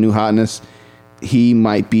looking for the new hotness. He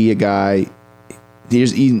might be a guy.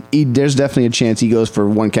 There's definitely a chance he goes for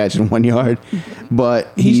 1 catch and 1 yard,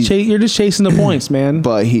 but you're just chasing the points, man.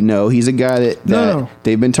 But he's a guy that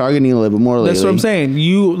they've been targeting a little bit more lately. That's what I'm saying.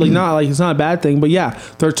 Not like it's not a bad thing, but yeah,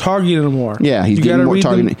 they're targeting him more. Yeah, he's getting more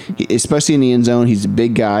targeting, especially in the end zone. He's a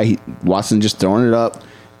big guy. Watson just throwing it up,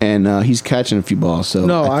 and he's catching a few balls. So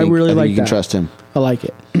I really like that. You can trust him. I like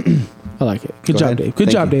it. I like it. Good job, Dave. Good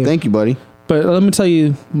job, Dave. Thank you, buddy. But let me tell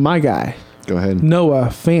you, my guy. Go ahead. Noah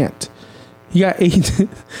Fant. He got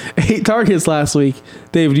 8 targets last week.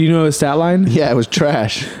 Dave, do you know his stat line? Yeah, it was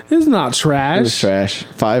trash. It's not trash. It was trash.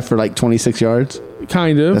 5 for like 26 yards.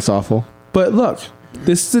 Kind of. That's awful. But look,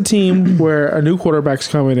 this is a team where a new quarterback's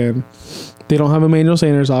coming in. They don't have Emmanuel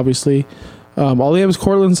Sanders, obviously. All they have is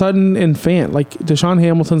Cortland Sutton and Fant. Like, Deshaun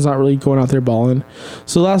Hamilton's not really going out there balling.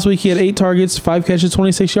 So last week he had 8 targets, 5 catches,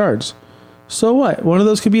 26 yards. So what? One of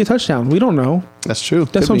those could be a touchdown. We don't know. That's true.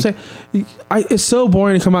 That's what I'm saying. It's so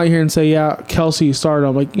boring to come out here and say, "Yeah, Kelsey started."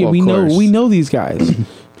 I'm like, we know these guys.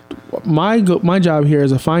 My job here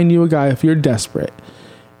is to find you a guy if you're desperate,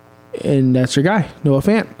 and that's your guy, Noah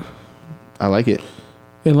Fant. I like it.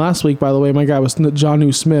 And last week, by the way, my guy was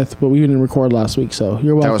Jonnu Smith, but we didn't record last week, so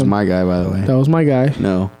you're welcome. That was my guy, by the way. That was my guy.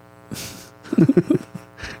 No.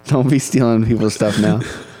 Don't be stealing people's stuff now.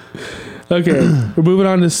 Okay, we're moving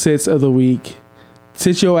on to sits of the week.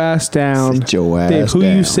 Sit your ass down. Sit your ass Dave, who down.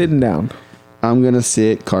 are you sitting down? I'm going to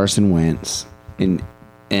sit Carson Wentz.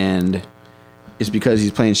 And it's because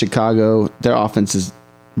he's playing Chicago. Their offense has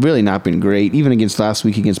really not been great. Even against last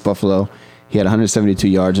week against Buffalo, he had 172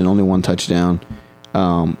 yards and only 1 touchdown.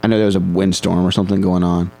 I know there was a windstorm or something going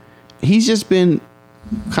on. He's just been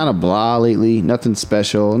kind of blah lately. Nothing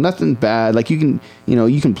special. Nothing bad. Like, you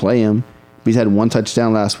can play him. But he's had 1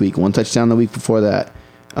 touchdown last week, 1 touchdown the week before that.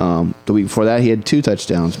 The week before that, he had 2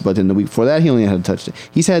 touchdowns. But then the week before that, he only had a touchdown.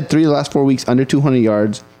 He's had 3 of the last 4 weeks under 200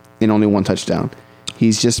 yards and only 1 touchdown.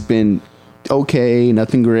 He's just been okay,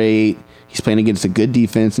 nothing great. He's playing against a good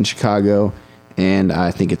defense in Chicago, and I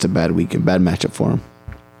think it's a bad week, a bad matchup for him.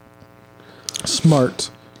 Smart.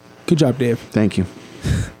 Good job, Dave. Thank you.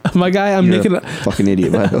 My guy, I'm You're making a fucking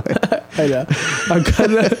idiot, by the way. I know.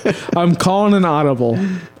 I'm calling an audible.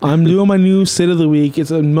 I'm doing my new sit of the week. It's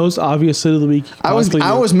the most obvious sit of the week. I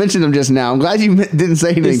was mentioning him just now. I'm glad you didn't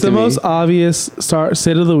say anything. It's the most obvious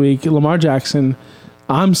sit of the week. Lamar Jackson.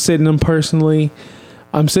 I'm sitting him personally.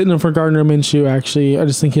 I'm sitting him for Gardner Minshew. Actually, I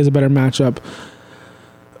just think he has a better matchup.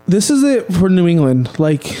 This is it for New England.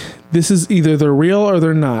 Like, this is either they're real or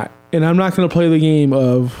they're not. And I'm not going to play the game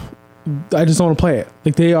of. I just don't want to play it.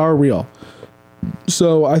 Like, they are real.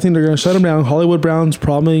 So I think they're going to shut him down. Hollywood Brown's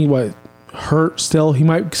probably hurt still. He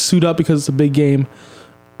might suit up because it's a big game.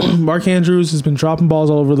 Mark Andrews has been dropping balls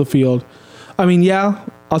all over the field. I mean, yeah,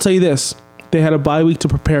 I'll tell you this. They had a bye week to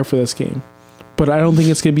prepare for this game. But I don't think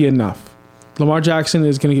it's going to be enough. Lamar Jackson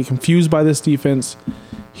is going to get confused by this defense.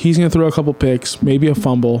 He's going to throw a couple picks, maybe a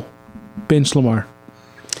fumble. Bench Lamar.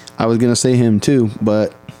 I was going to say him too,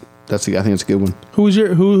 but I think it's a good one. Who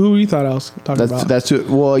you thought I was talking about?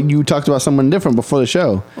 Well, you talked about someone different before the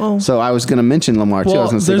show. Oh. So I was going to mention Lamar too. I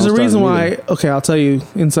was gonna say, there's a reason why. Okay, I'll tell you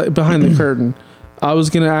inside behind the curtain. I was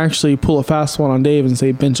going to actually pull a fast one on Dave and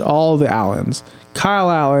say bench all the Allens. Kyle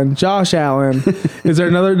Allen, Josh Allen. Is there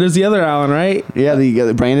another? There's the other Allen, right? Yeah,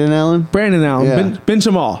 the Brandon Allen. Brandon Allen. Yeah. Bench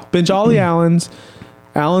them all. Bench all the Allens.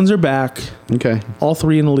 Allens are back. Okay. All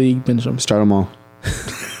 3 in the league. Bench them. Start them all.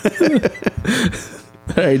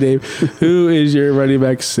 All right, Dave. Who is your running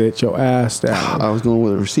back? Sit your ass down. I was going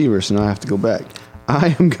with a receiver, so now I have to go back.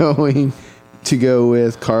 I am going to go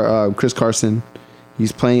with Chris Carson.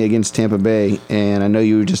 He's playing against Tampa Bay, and I know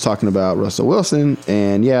you were just talking about Russell Wilson,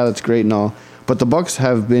 and yeah, that's great and all. But the Bucs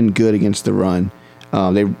have been good against the run.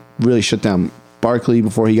 They really shut down Barkley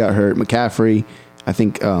before he got hurt. McCaffrey. I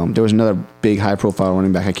think there was another big high-profile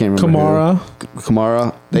running back. I can't remember.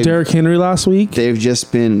 Kamara. Derrick Henry last week. They've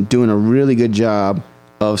just been doing a really good job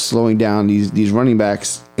of slowing down these running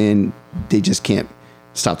backs, and they just can't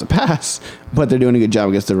stop the pass. But they're doing a good job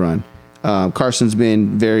against the run. Carson's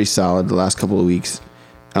been very solid the last couple of weeks.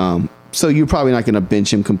 So you're probably not going to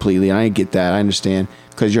bench him completely. And I get that. I understand,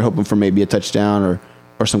 because you're hoping for maybe a touchdown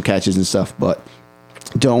or some catches and stuff. But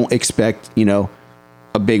don't expect,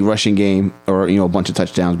 a big rushing game or, a bunch of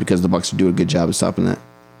touchdowns, because the Bucs do a good job of stopping that.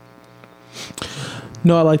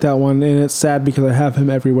 No, I like that one. And it's sad because I have him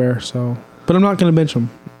everywhere. So, but I'm not going to bench him.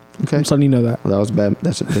 Okay. I'm just letting you know that. Well, that was bad.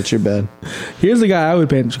 That's your bad. Here's the guy I would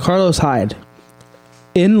bench. Carlos Hyde.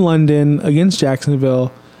 In London against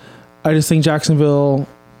Jacksonville. I just think Jacksonville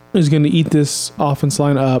is going to eat this offense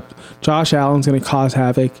line up. Josh Allen's going to cause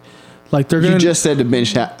havoc. Like they're going. You just said to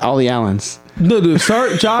bench all the Allens. No, dude,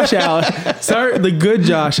 start Josh Allen. Start the good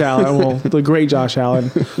Josh Allen. Well, the great Josh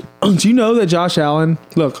Allen. Do you know that Josh Allen?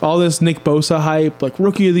 Look, all this Nick Bosa hype, like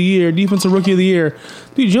rookie of the year, defensive rookie of the year.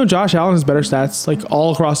 Dude, you know Josh Allen has better stats, like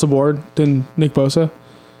all across the board, than Nick Bosa.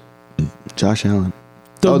 Josh Allen.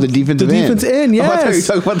 The defensive end. The defense end, yes. Oh, I thought you were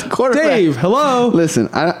talking about the quarterback. Dave, hello. Listen,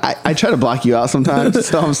 I try to block you out sometimes,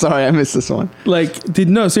 so I'm sorry I missed this one.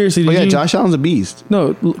 Seriously. Josh Allen's a beast.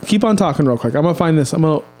 No, keep on talking real quick. I'm going to find this. I'm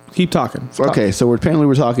going to keep talking. Okay, so we're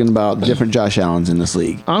talking about different Josh Allens in this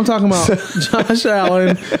league. I'm talking about Josh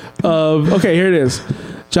Allen okay, here it is.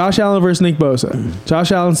 Josh Allen versus Nick Bosa.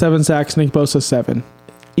 Josh Allen 7 sacks, Nick Bosa 7.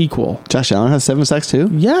 Equal. Josh Allen has 7 sacks too?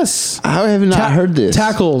 Yes. I have not heard this.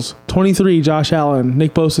 Tackles 23 Josh Allen,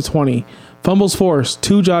 Nick Bosa 20. Fumbles forced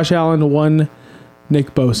 2 Josh Allen, 1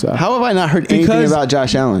 Nick Bosa. How have I not heard anything about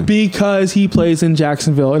Josh Allen? Because he plays in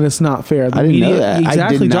Jacksonville and it's not fair. I didn't know that.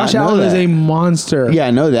 Exactly. Josh Allen is a monster. Yeah,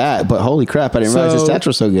 I know that, but holy crap, I didn't realize his stats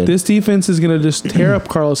were so good. This defense is going to just tear up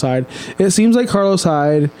Carlos Hyde. It seems like Carlos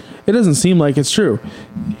Hyde, it doesn't seem like it's true.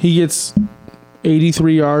 He gets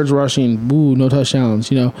 83 yards rushing. Ooh, no touchdowns.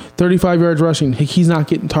 35 yards rushing. He's not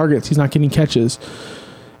getting targets. He's not getting catches.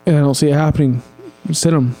 And I don't see it happening.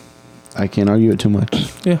 Sit him. I can't argue it too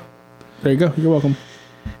much. Yeah. There you go. You're welcome.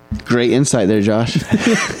 Great insight there, Josh.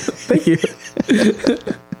 Thank you.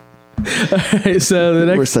 All right, so the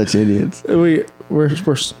next... We're such idiots. We're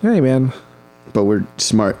hey, man. But we're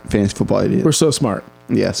smart fantasy football idiots. We're so smart.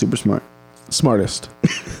 Yeah, super smart. Smartest.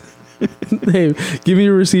 Hey, give me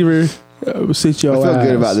a receiver. Sit your I feel ass.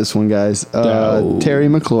 good about this one, guys. Terry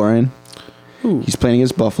McLaurin. Ooh. He's playing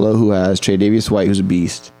against Buffalo, who has Tre'Davious White, who's a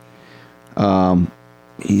beast.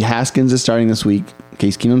 Haskins is starting this week.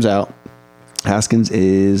 Case Keenum's out. Haskins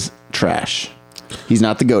is trash. He's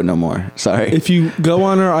not the GOAT no more. Sorry. If you go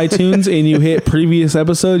on our iTunes and you hit previous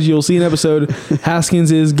episodes, you'll see an episode,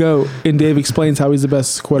 Haskins is GOAT, and Dave explains how he's the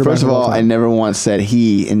best quarterback. First of all, I never once said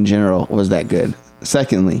he, in general, was that good.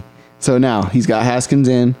 Secondly, so now he's got Haskins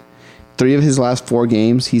in. 3 of his last 4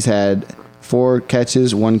 games, he's had 4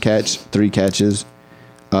 catches, 1 catch, 3 catches,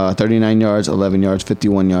 39 yards, 11 yards,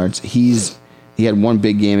 51 yards. He had 1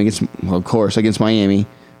 big game against Miami,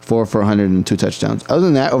 4 for 100 and 2 touchdowns. Other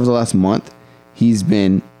than that, over the last month, he's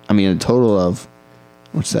been, a total of,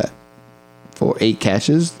 8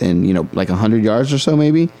 catches and, like 100 yards or so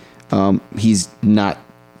maybe. He's not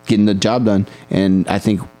getting the job done. And I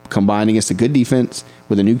think combined against a good defense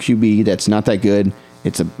with a new QB that's not that good,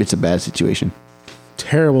 it's a bad situation.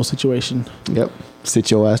 Terrible situation. Yep. Sit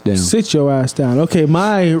your ass down. Sit your ass down. Okay,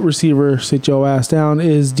 my receiver, sit your ass down,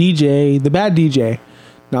 is DJ, the bad DJ.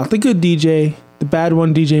 Not the good DJ, the bad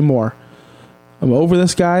one, DJ Moore. I'm over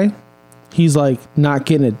this guy. He's like not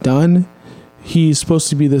getting it done. He's supposed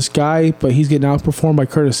to be this guy, but he's getting outperformed by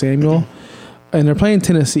Curtis Samuel. And they're playing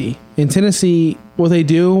Tennessee. In Tennessee, what they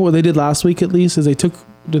did last week at least, is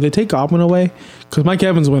did they take Godwin away? Because Mike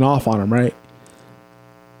Evans went off on him, right?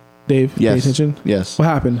 Dave, yes. Pay attention? Yes. What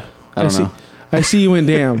happened? I don't know. I see you went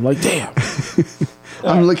damn. Like, damn.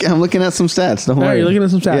 I'm looking at some stats. Don't worry. All right, you're looking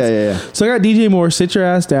at some stats. Yeah. So I got DJ Moore. Sit your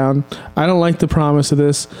ass down. I don't like the promise of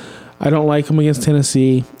this. I don't like him against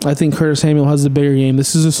Tennessee. I think Curtis Samuel has the bigger game.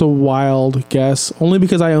 This is just a wild guess. Only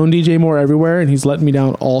because I own DJ Moore everywhere, and he's letting me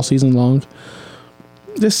down all season long.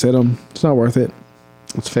 Just sit him. It's not worth it.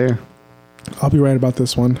 That's fair. I'll be right about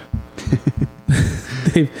this one.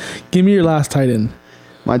 Dave, give me your last tight end.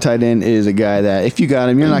 My tight end is a guy that if you got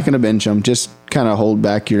him, you're not going to bench him. Just kind of hold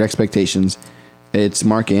back your expectations. It's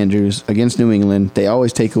Mark Andrews against New England. They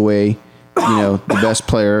always take away, the best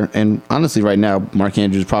player. And honestly, right now, Mark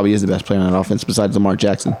Andrews probably is the best player on that offense besides Lamar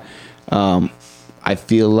Jackson. I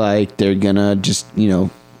feel like they're going to just,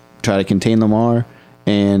 try to contain Lamar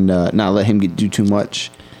and not let him do too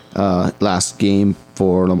much. Last game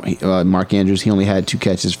for Mark Andrews, he only had 2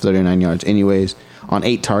 catches for 39 yards anyways. on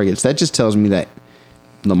 8 targets. That just tells me that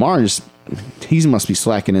Lamar he must be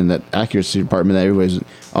slacking in that accuracy department that everybody's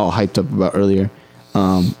all hyped up about earlier.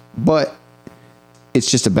 But it's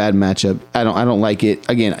just a bad matchup. I don't like it.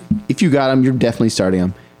 Again, if you got him, you're definitely starting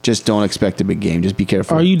him. Just don't expect a big game. Just be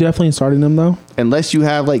careful. Are you definitely starting him though? Unless you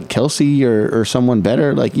have like Kelsey or someone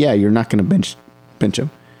better, like you're not going to bench him.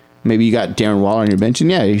 Maybe you got Darren Waller on your bench,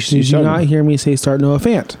 and you should Did you not hear me say start Noah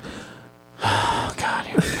Fant? Oh God,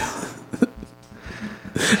 here we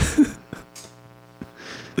go.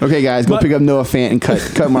 Okay, guys, go pick up Noah Fant and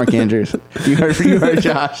cut Mark Andrews. You heard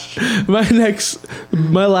Josh.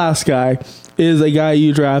 My last guy is a guy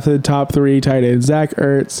you drafted top 3 tight end. Zach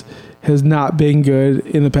Ertz has not been good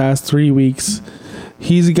in the past 3 weeks.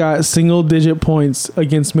 He's got single-digit points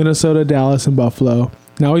against Minnesota, Dallas, and Buffalo.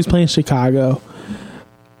 Now he's playing Chicago.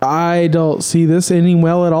 I don't see this ending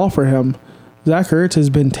well at all for him. Zach Ertz has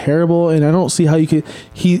been terrible, and I don't see how you could.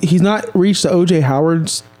 He's not reached the OJ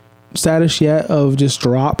Howard's status yet of just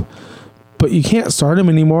drop, but you can't start him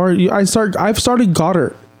anymore. I've started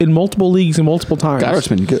Goddard in multiple leagues and multiple times. Goddard's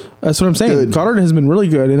been good. That's what I'm saying. Good. Goddard has been really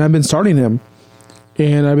good, and I've been starting him,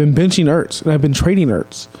 and I've been benching Ertz, and I've been trading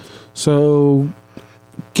Ertz. So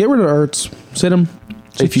get rid of Ertz, sit him.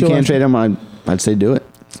 If you can't trade him, I'd say do it.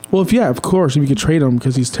 Well, if course, if you could trade him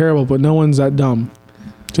because he's terrible, but no one's that dumb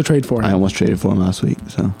to trade for him. I almost traded for him last week,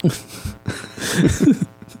 so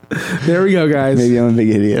there we go, guys. maybe I'm a big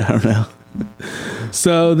idiot. I don't know.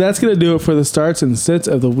 So that's going to do it for the starts and sits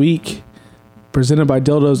of the week, presented by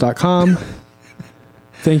dildos.com.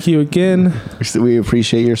 Thank you again. We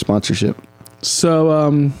appreciate your sponsorship.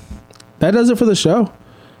 So that does it for the show.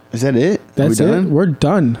 Is that it? That's it. We're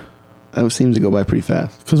done. That seems to go by pretty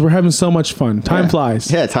fast. Because we're having so much fun. Time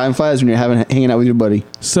flies. Yeah, time flies when you're hanging out with your buddy.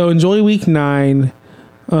 So enjoy week 9.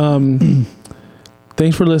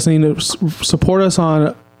 Thanks for listening. Support us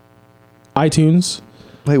on iTunes.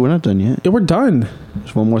 Wait, we're not done yet. Yeah, we're done.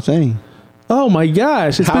 There's one more thing. Oh my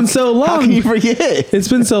gosh. It's been so long. How can you forget? It's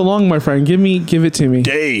been so long, my friend. Give it to me.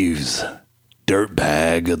 Dave's Dirt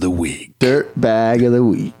Bag of the Week. Dirt Bag of the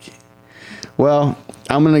Week. Well,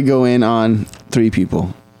 I'm going to go in on 3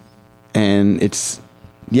 people. And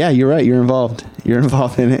you're right. You're involved. You're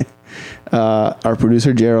involved in it. Our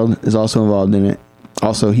producer, Gerald, is also involved in it.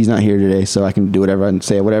 Also, he's not here today, so I can do whatever and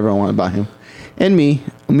say whatever I want about him. And me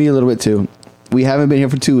a little bit too. We haven't been here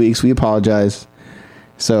for 2 weeks. We apologize.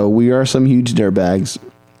 So we are some huge dirtbags.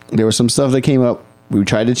 There was some stuff that came up. We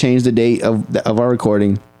tried to change the date of our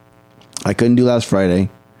recording. I couldn't do last Friday.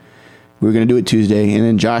 We were going to do it Tuesday, and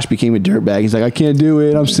then Josh became a dirtbag. He's like, I can't do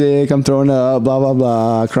it. I'm sick. I'm throwing up, blah, blah,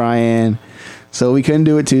 blah, crying. So we couldn't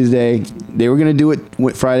do it Tuesday. They were going to do it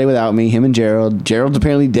Friday without me, him and Gerald. Gerald's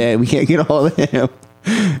apparently dead. We can't get a hold of him.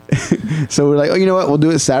 So we're like, oh, you know what? We'll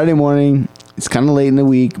do it Saturday morning. It's kind of late in the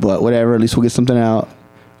week, but whatever. At least we'll get something out.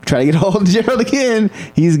 Try to get a hold of Gerald again.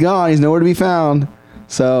 He's gone. He's nowhere to be found.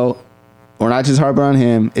 So we're not just harping on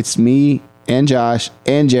him. It's me and Josh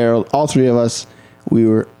and Gerald, all 3 of us. We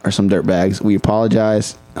are some dirtbags. We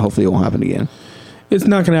apologize. Hopefully it won't happen again. It's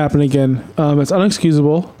not going to happen again. It's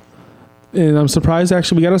unexcusable. And I'm surprised,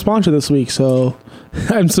 actually, we got a sponsor this week. So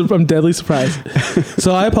I'm deadly surprised.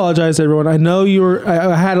 So I apologize to everyone. I know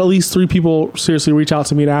I had at least 3 people seriously reach out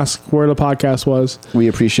to me to ask where the podcast was. We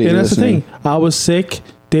appreciate you listening. And that's the thing. I was sick.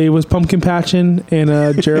 Dave was pumpkin patching,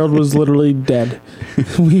 and Gerald was literally dead.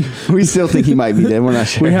 We still think he might be dead. We're not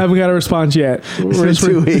sure. We haven't got a response yet. It's been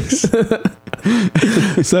 2 weeks.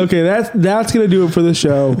 So, okay, that's going to do it for the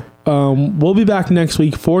show. We'll be back next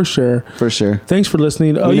week for sure. For sure. Thanks for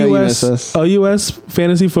listening. OUS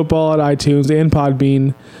Fantasy Football at iTunes and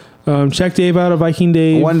Podbean. Check Dave out at Viking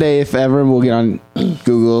Dave. One day, if ever, we'll get on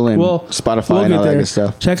Google and Spotify and all that good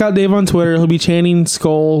stuff. Check out Dave on Twitter. He'll be chanting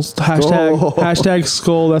skulls. Hashtag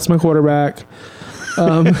skull. That's my quarterback.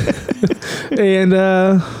 And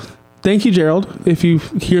thank you, Gerald, if you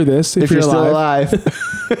hear this. If you're still alive.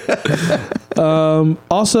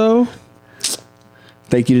 Also,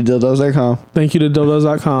 thank you to dildos.com. Thank you to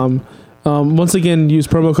dildos.com. Once again, use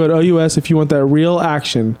promo code OUS if you want that real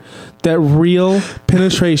action, that real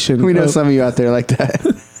penetration. We know some of you out there like that.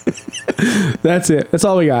 That's it. That's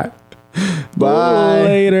all we got. Bye.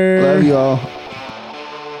 Later. Love you all.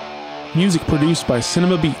 Music produced by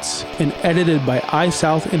Cinema Beats and edited by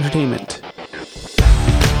iSouth Entertainment.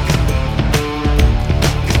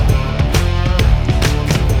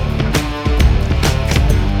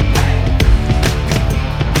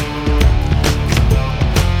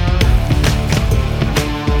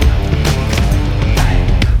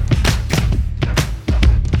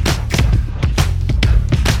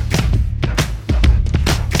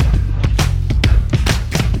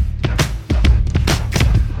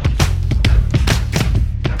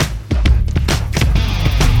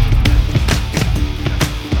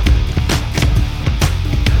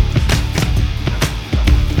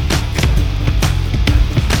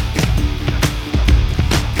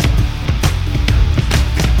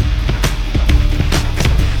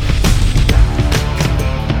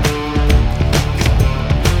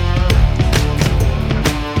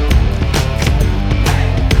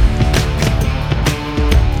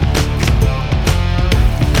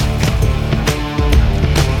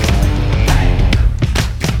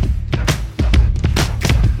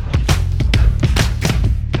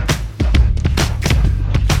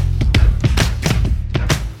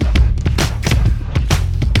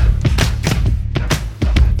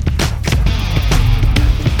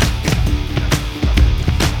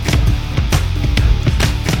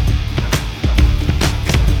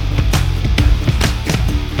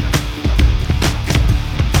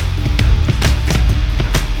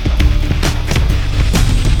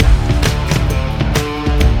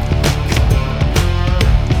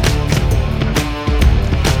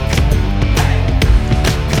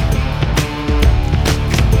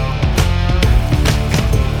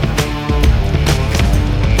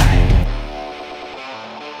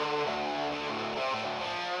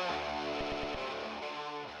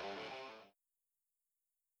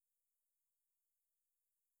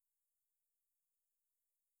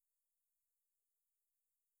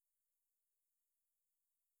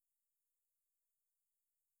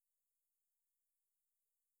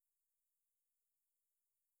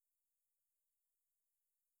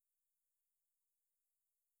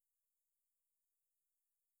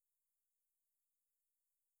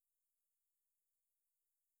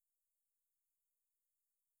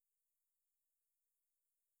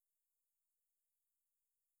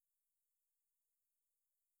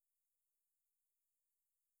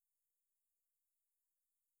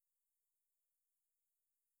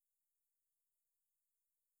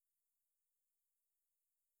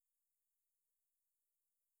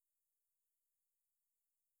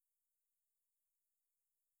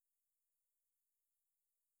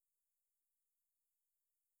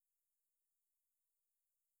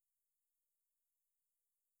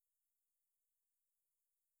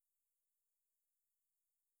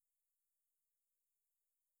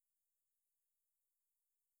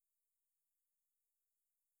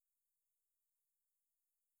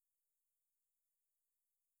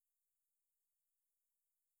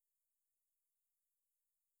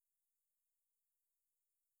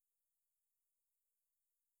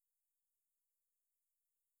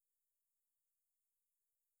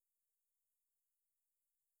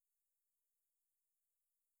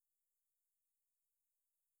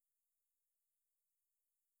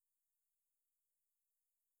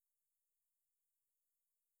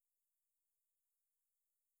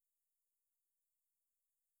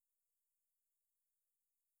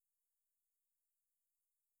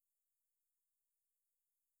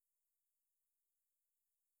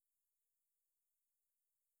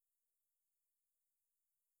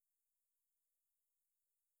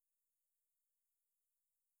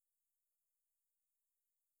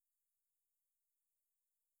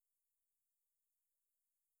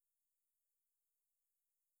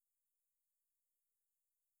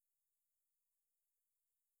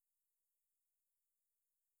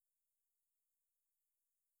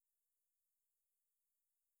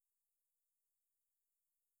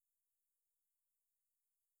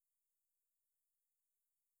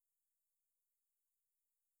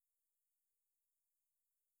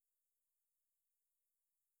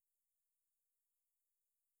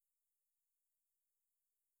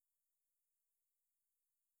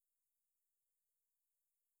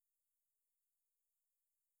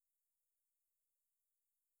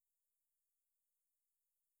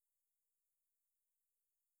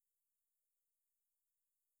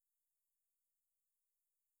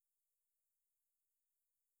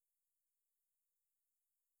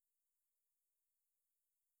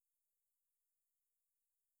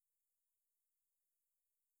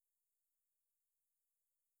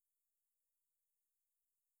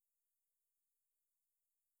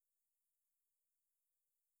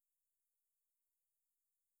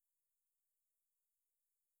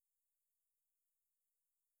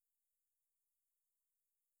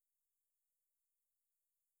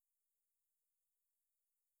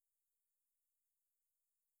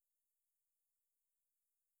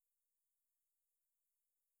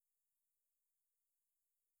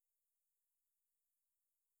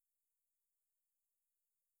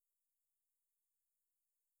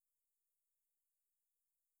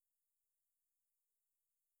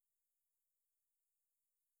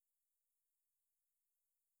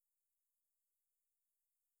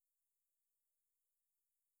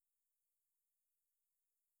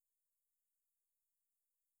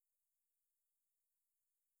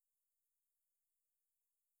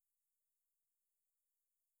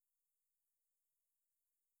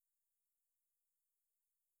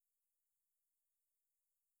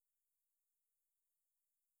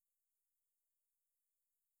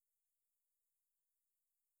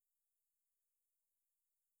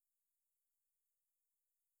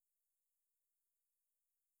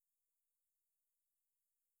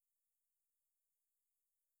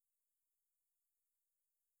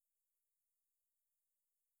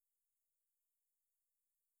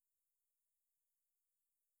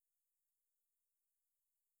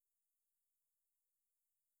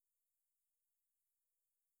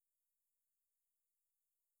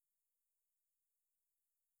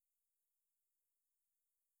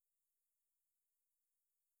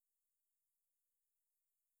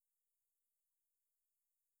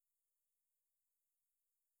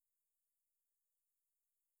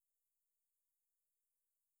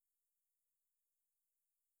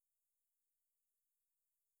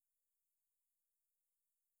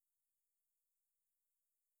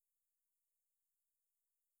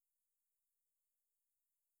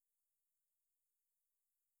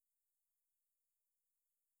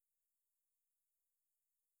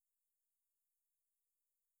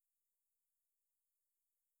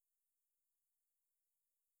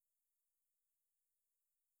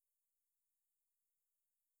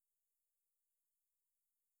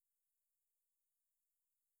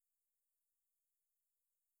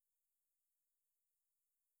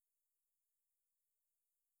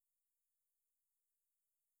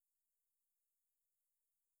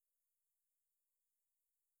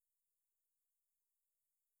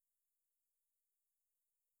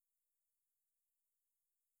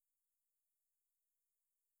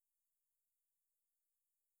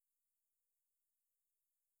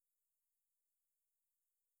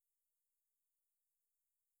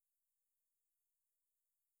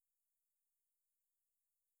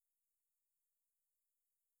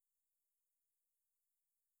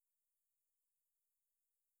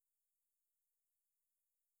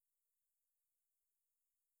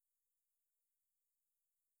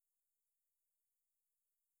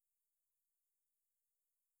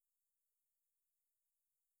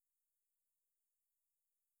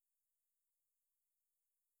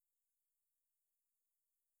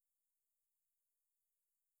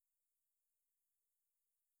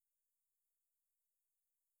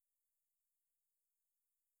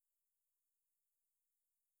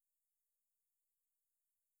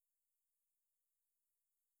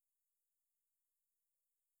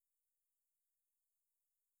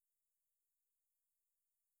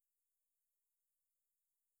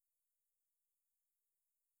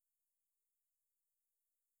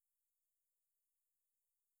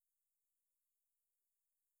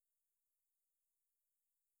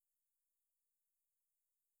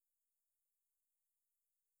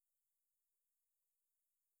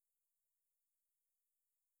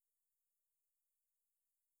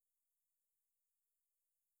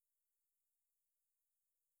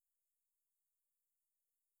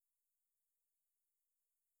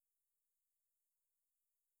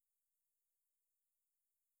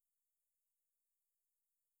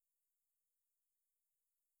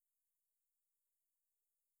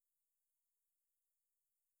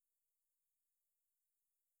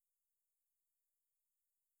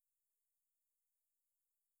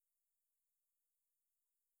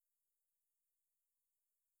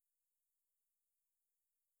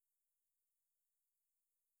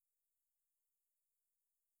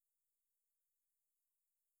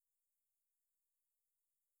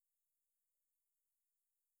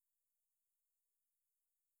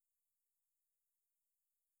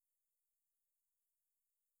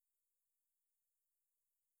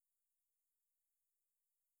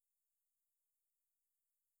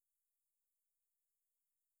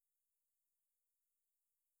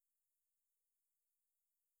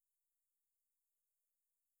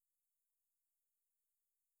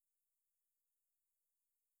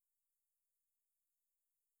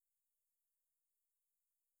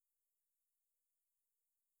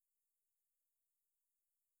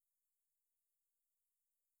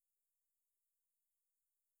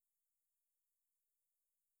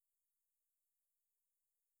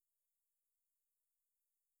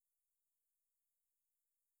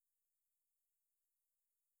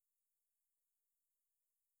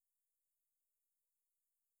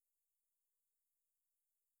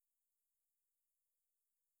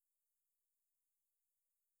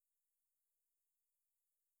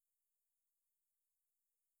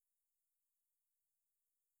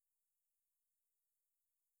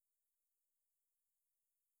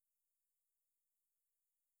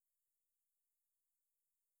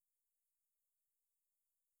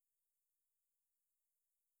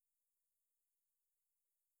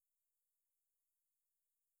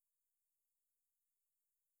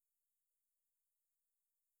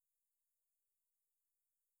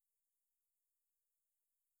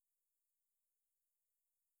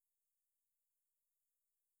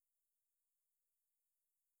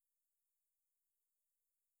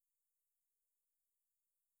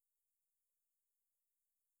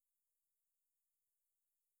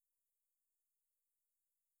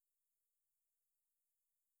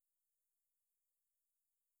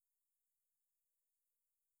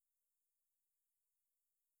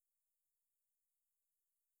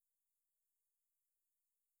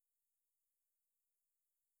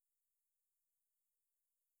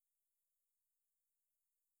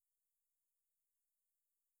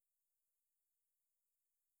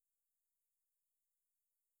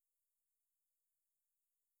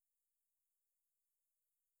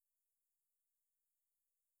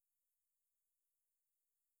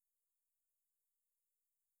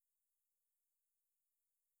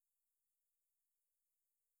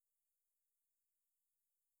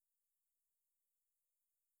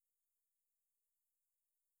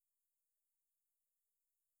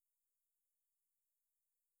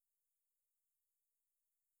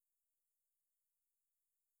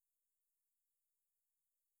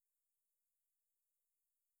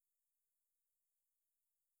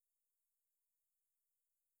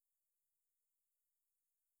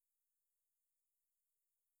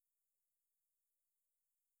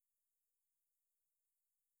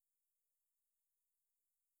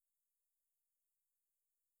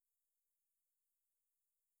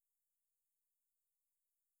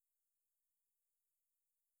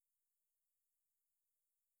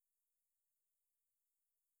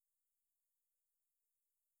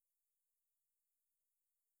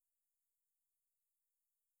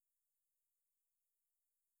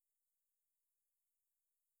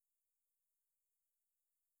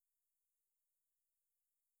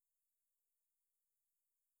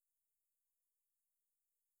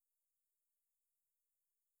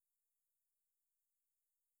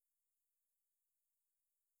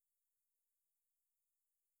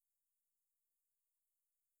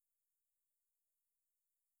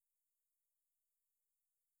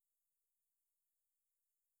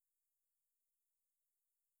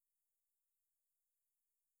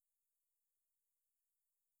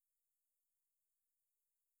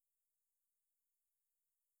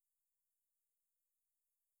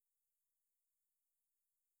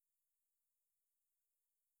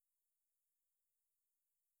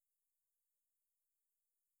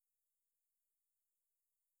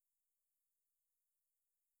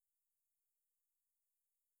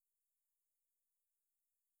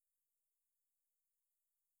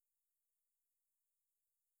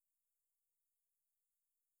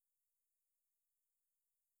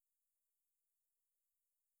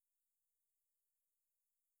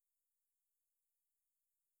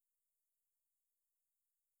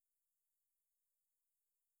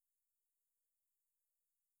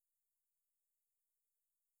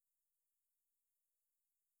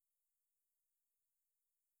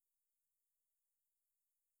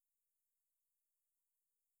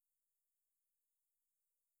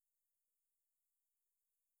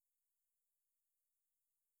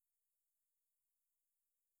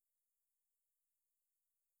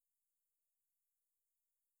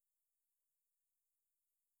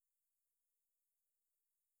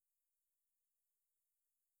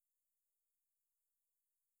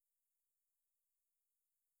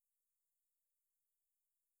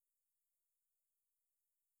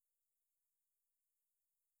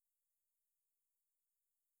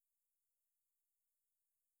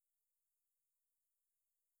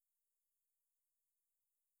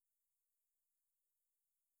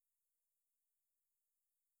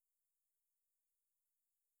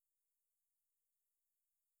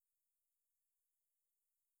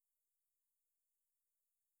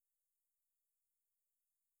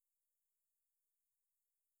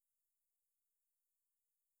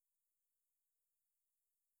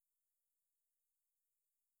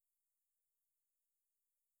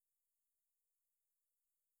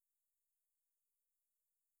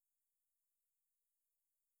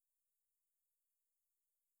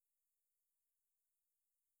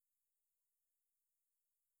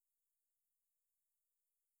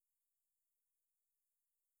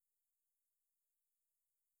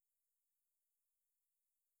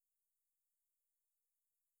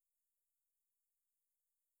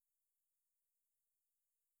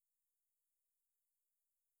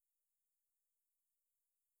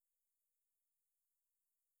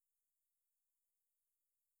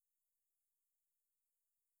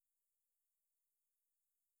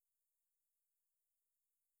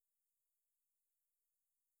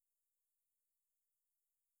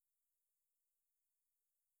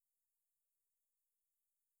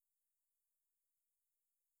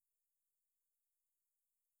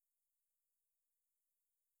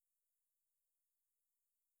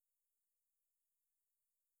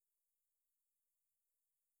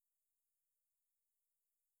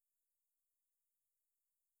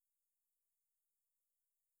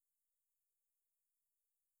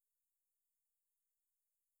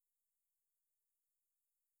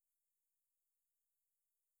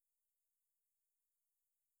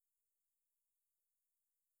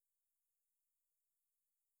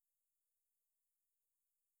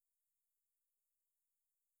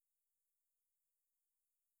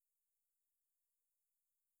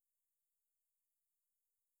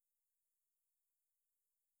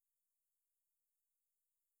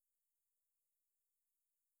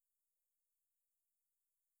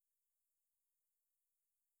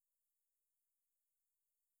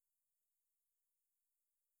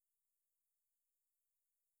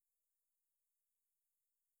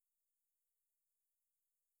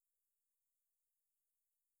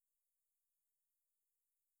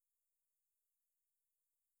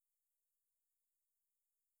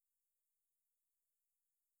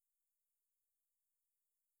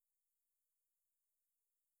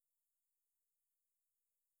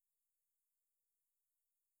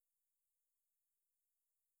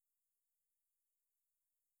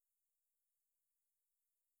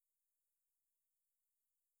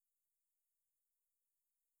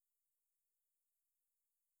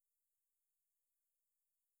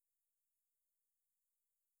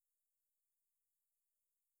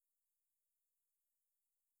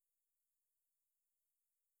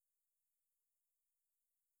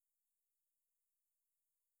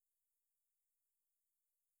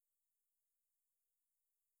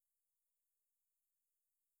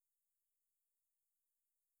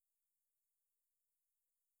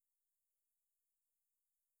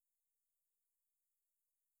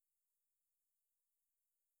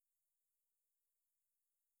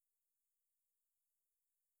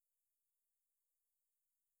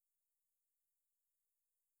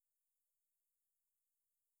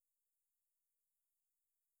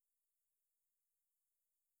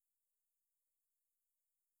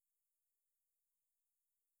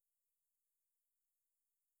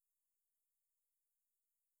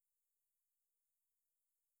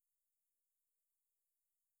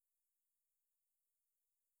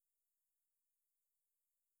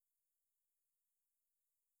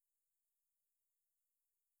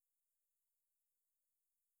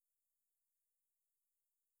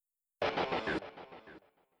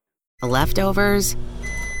 leftovers,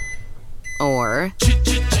 or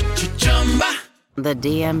the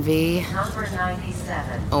DMV, number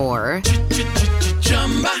 97, or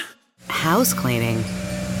house cleaning,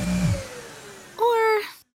 or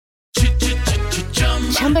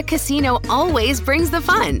Chumba Casino always brings the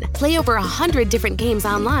fun. Play over 100 different games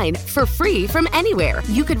online for free from anywhere.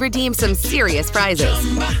 You could redeem some serious prizes.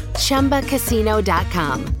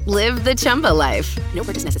 ChumbaCasino.com. Live the Chumba life. No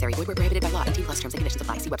purchase necessary. Void where prohibited by law. 18+ terms and conditions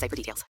apply. See website for details.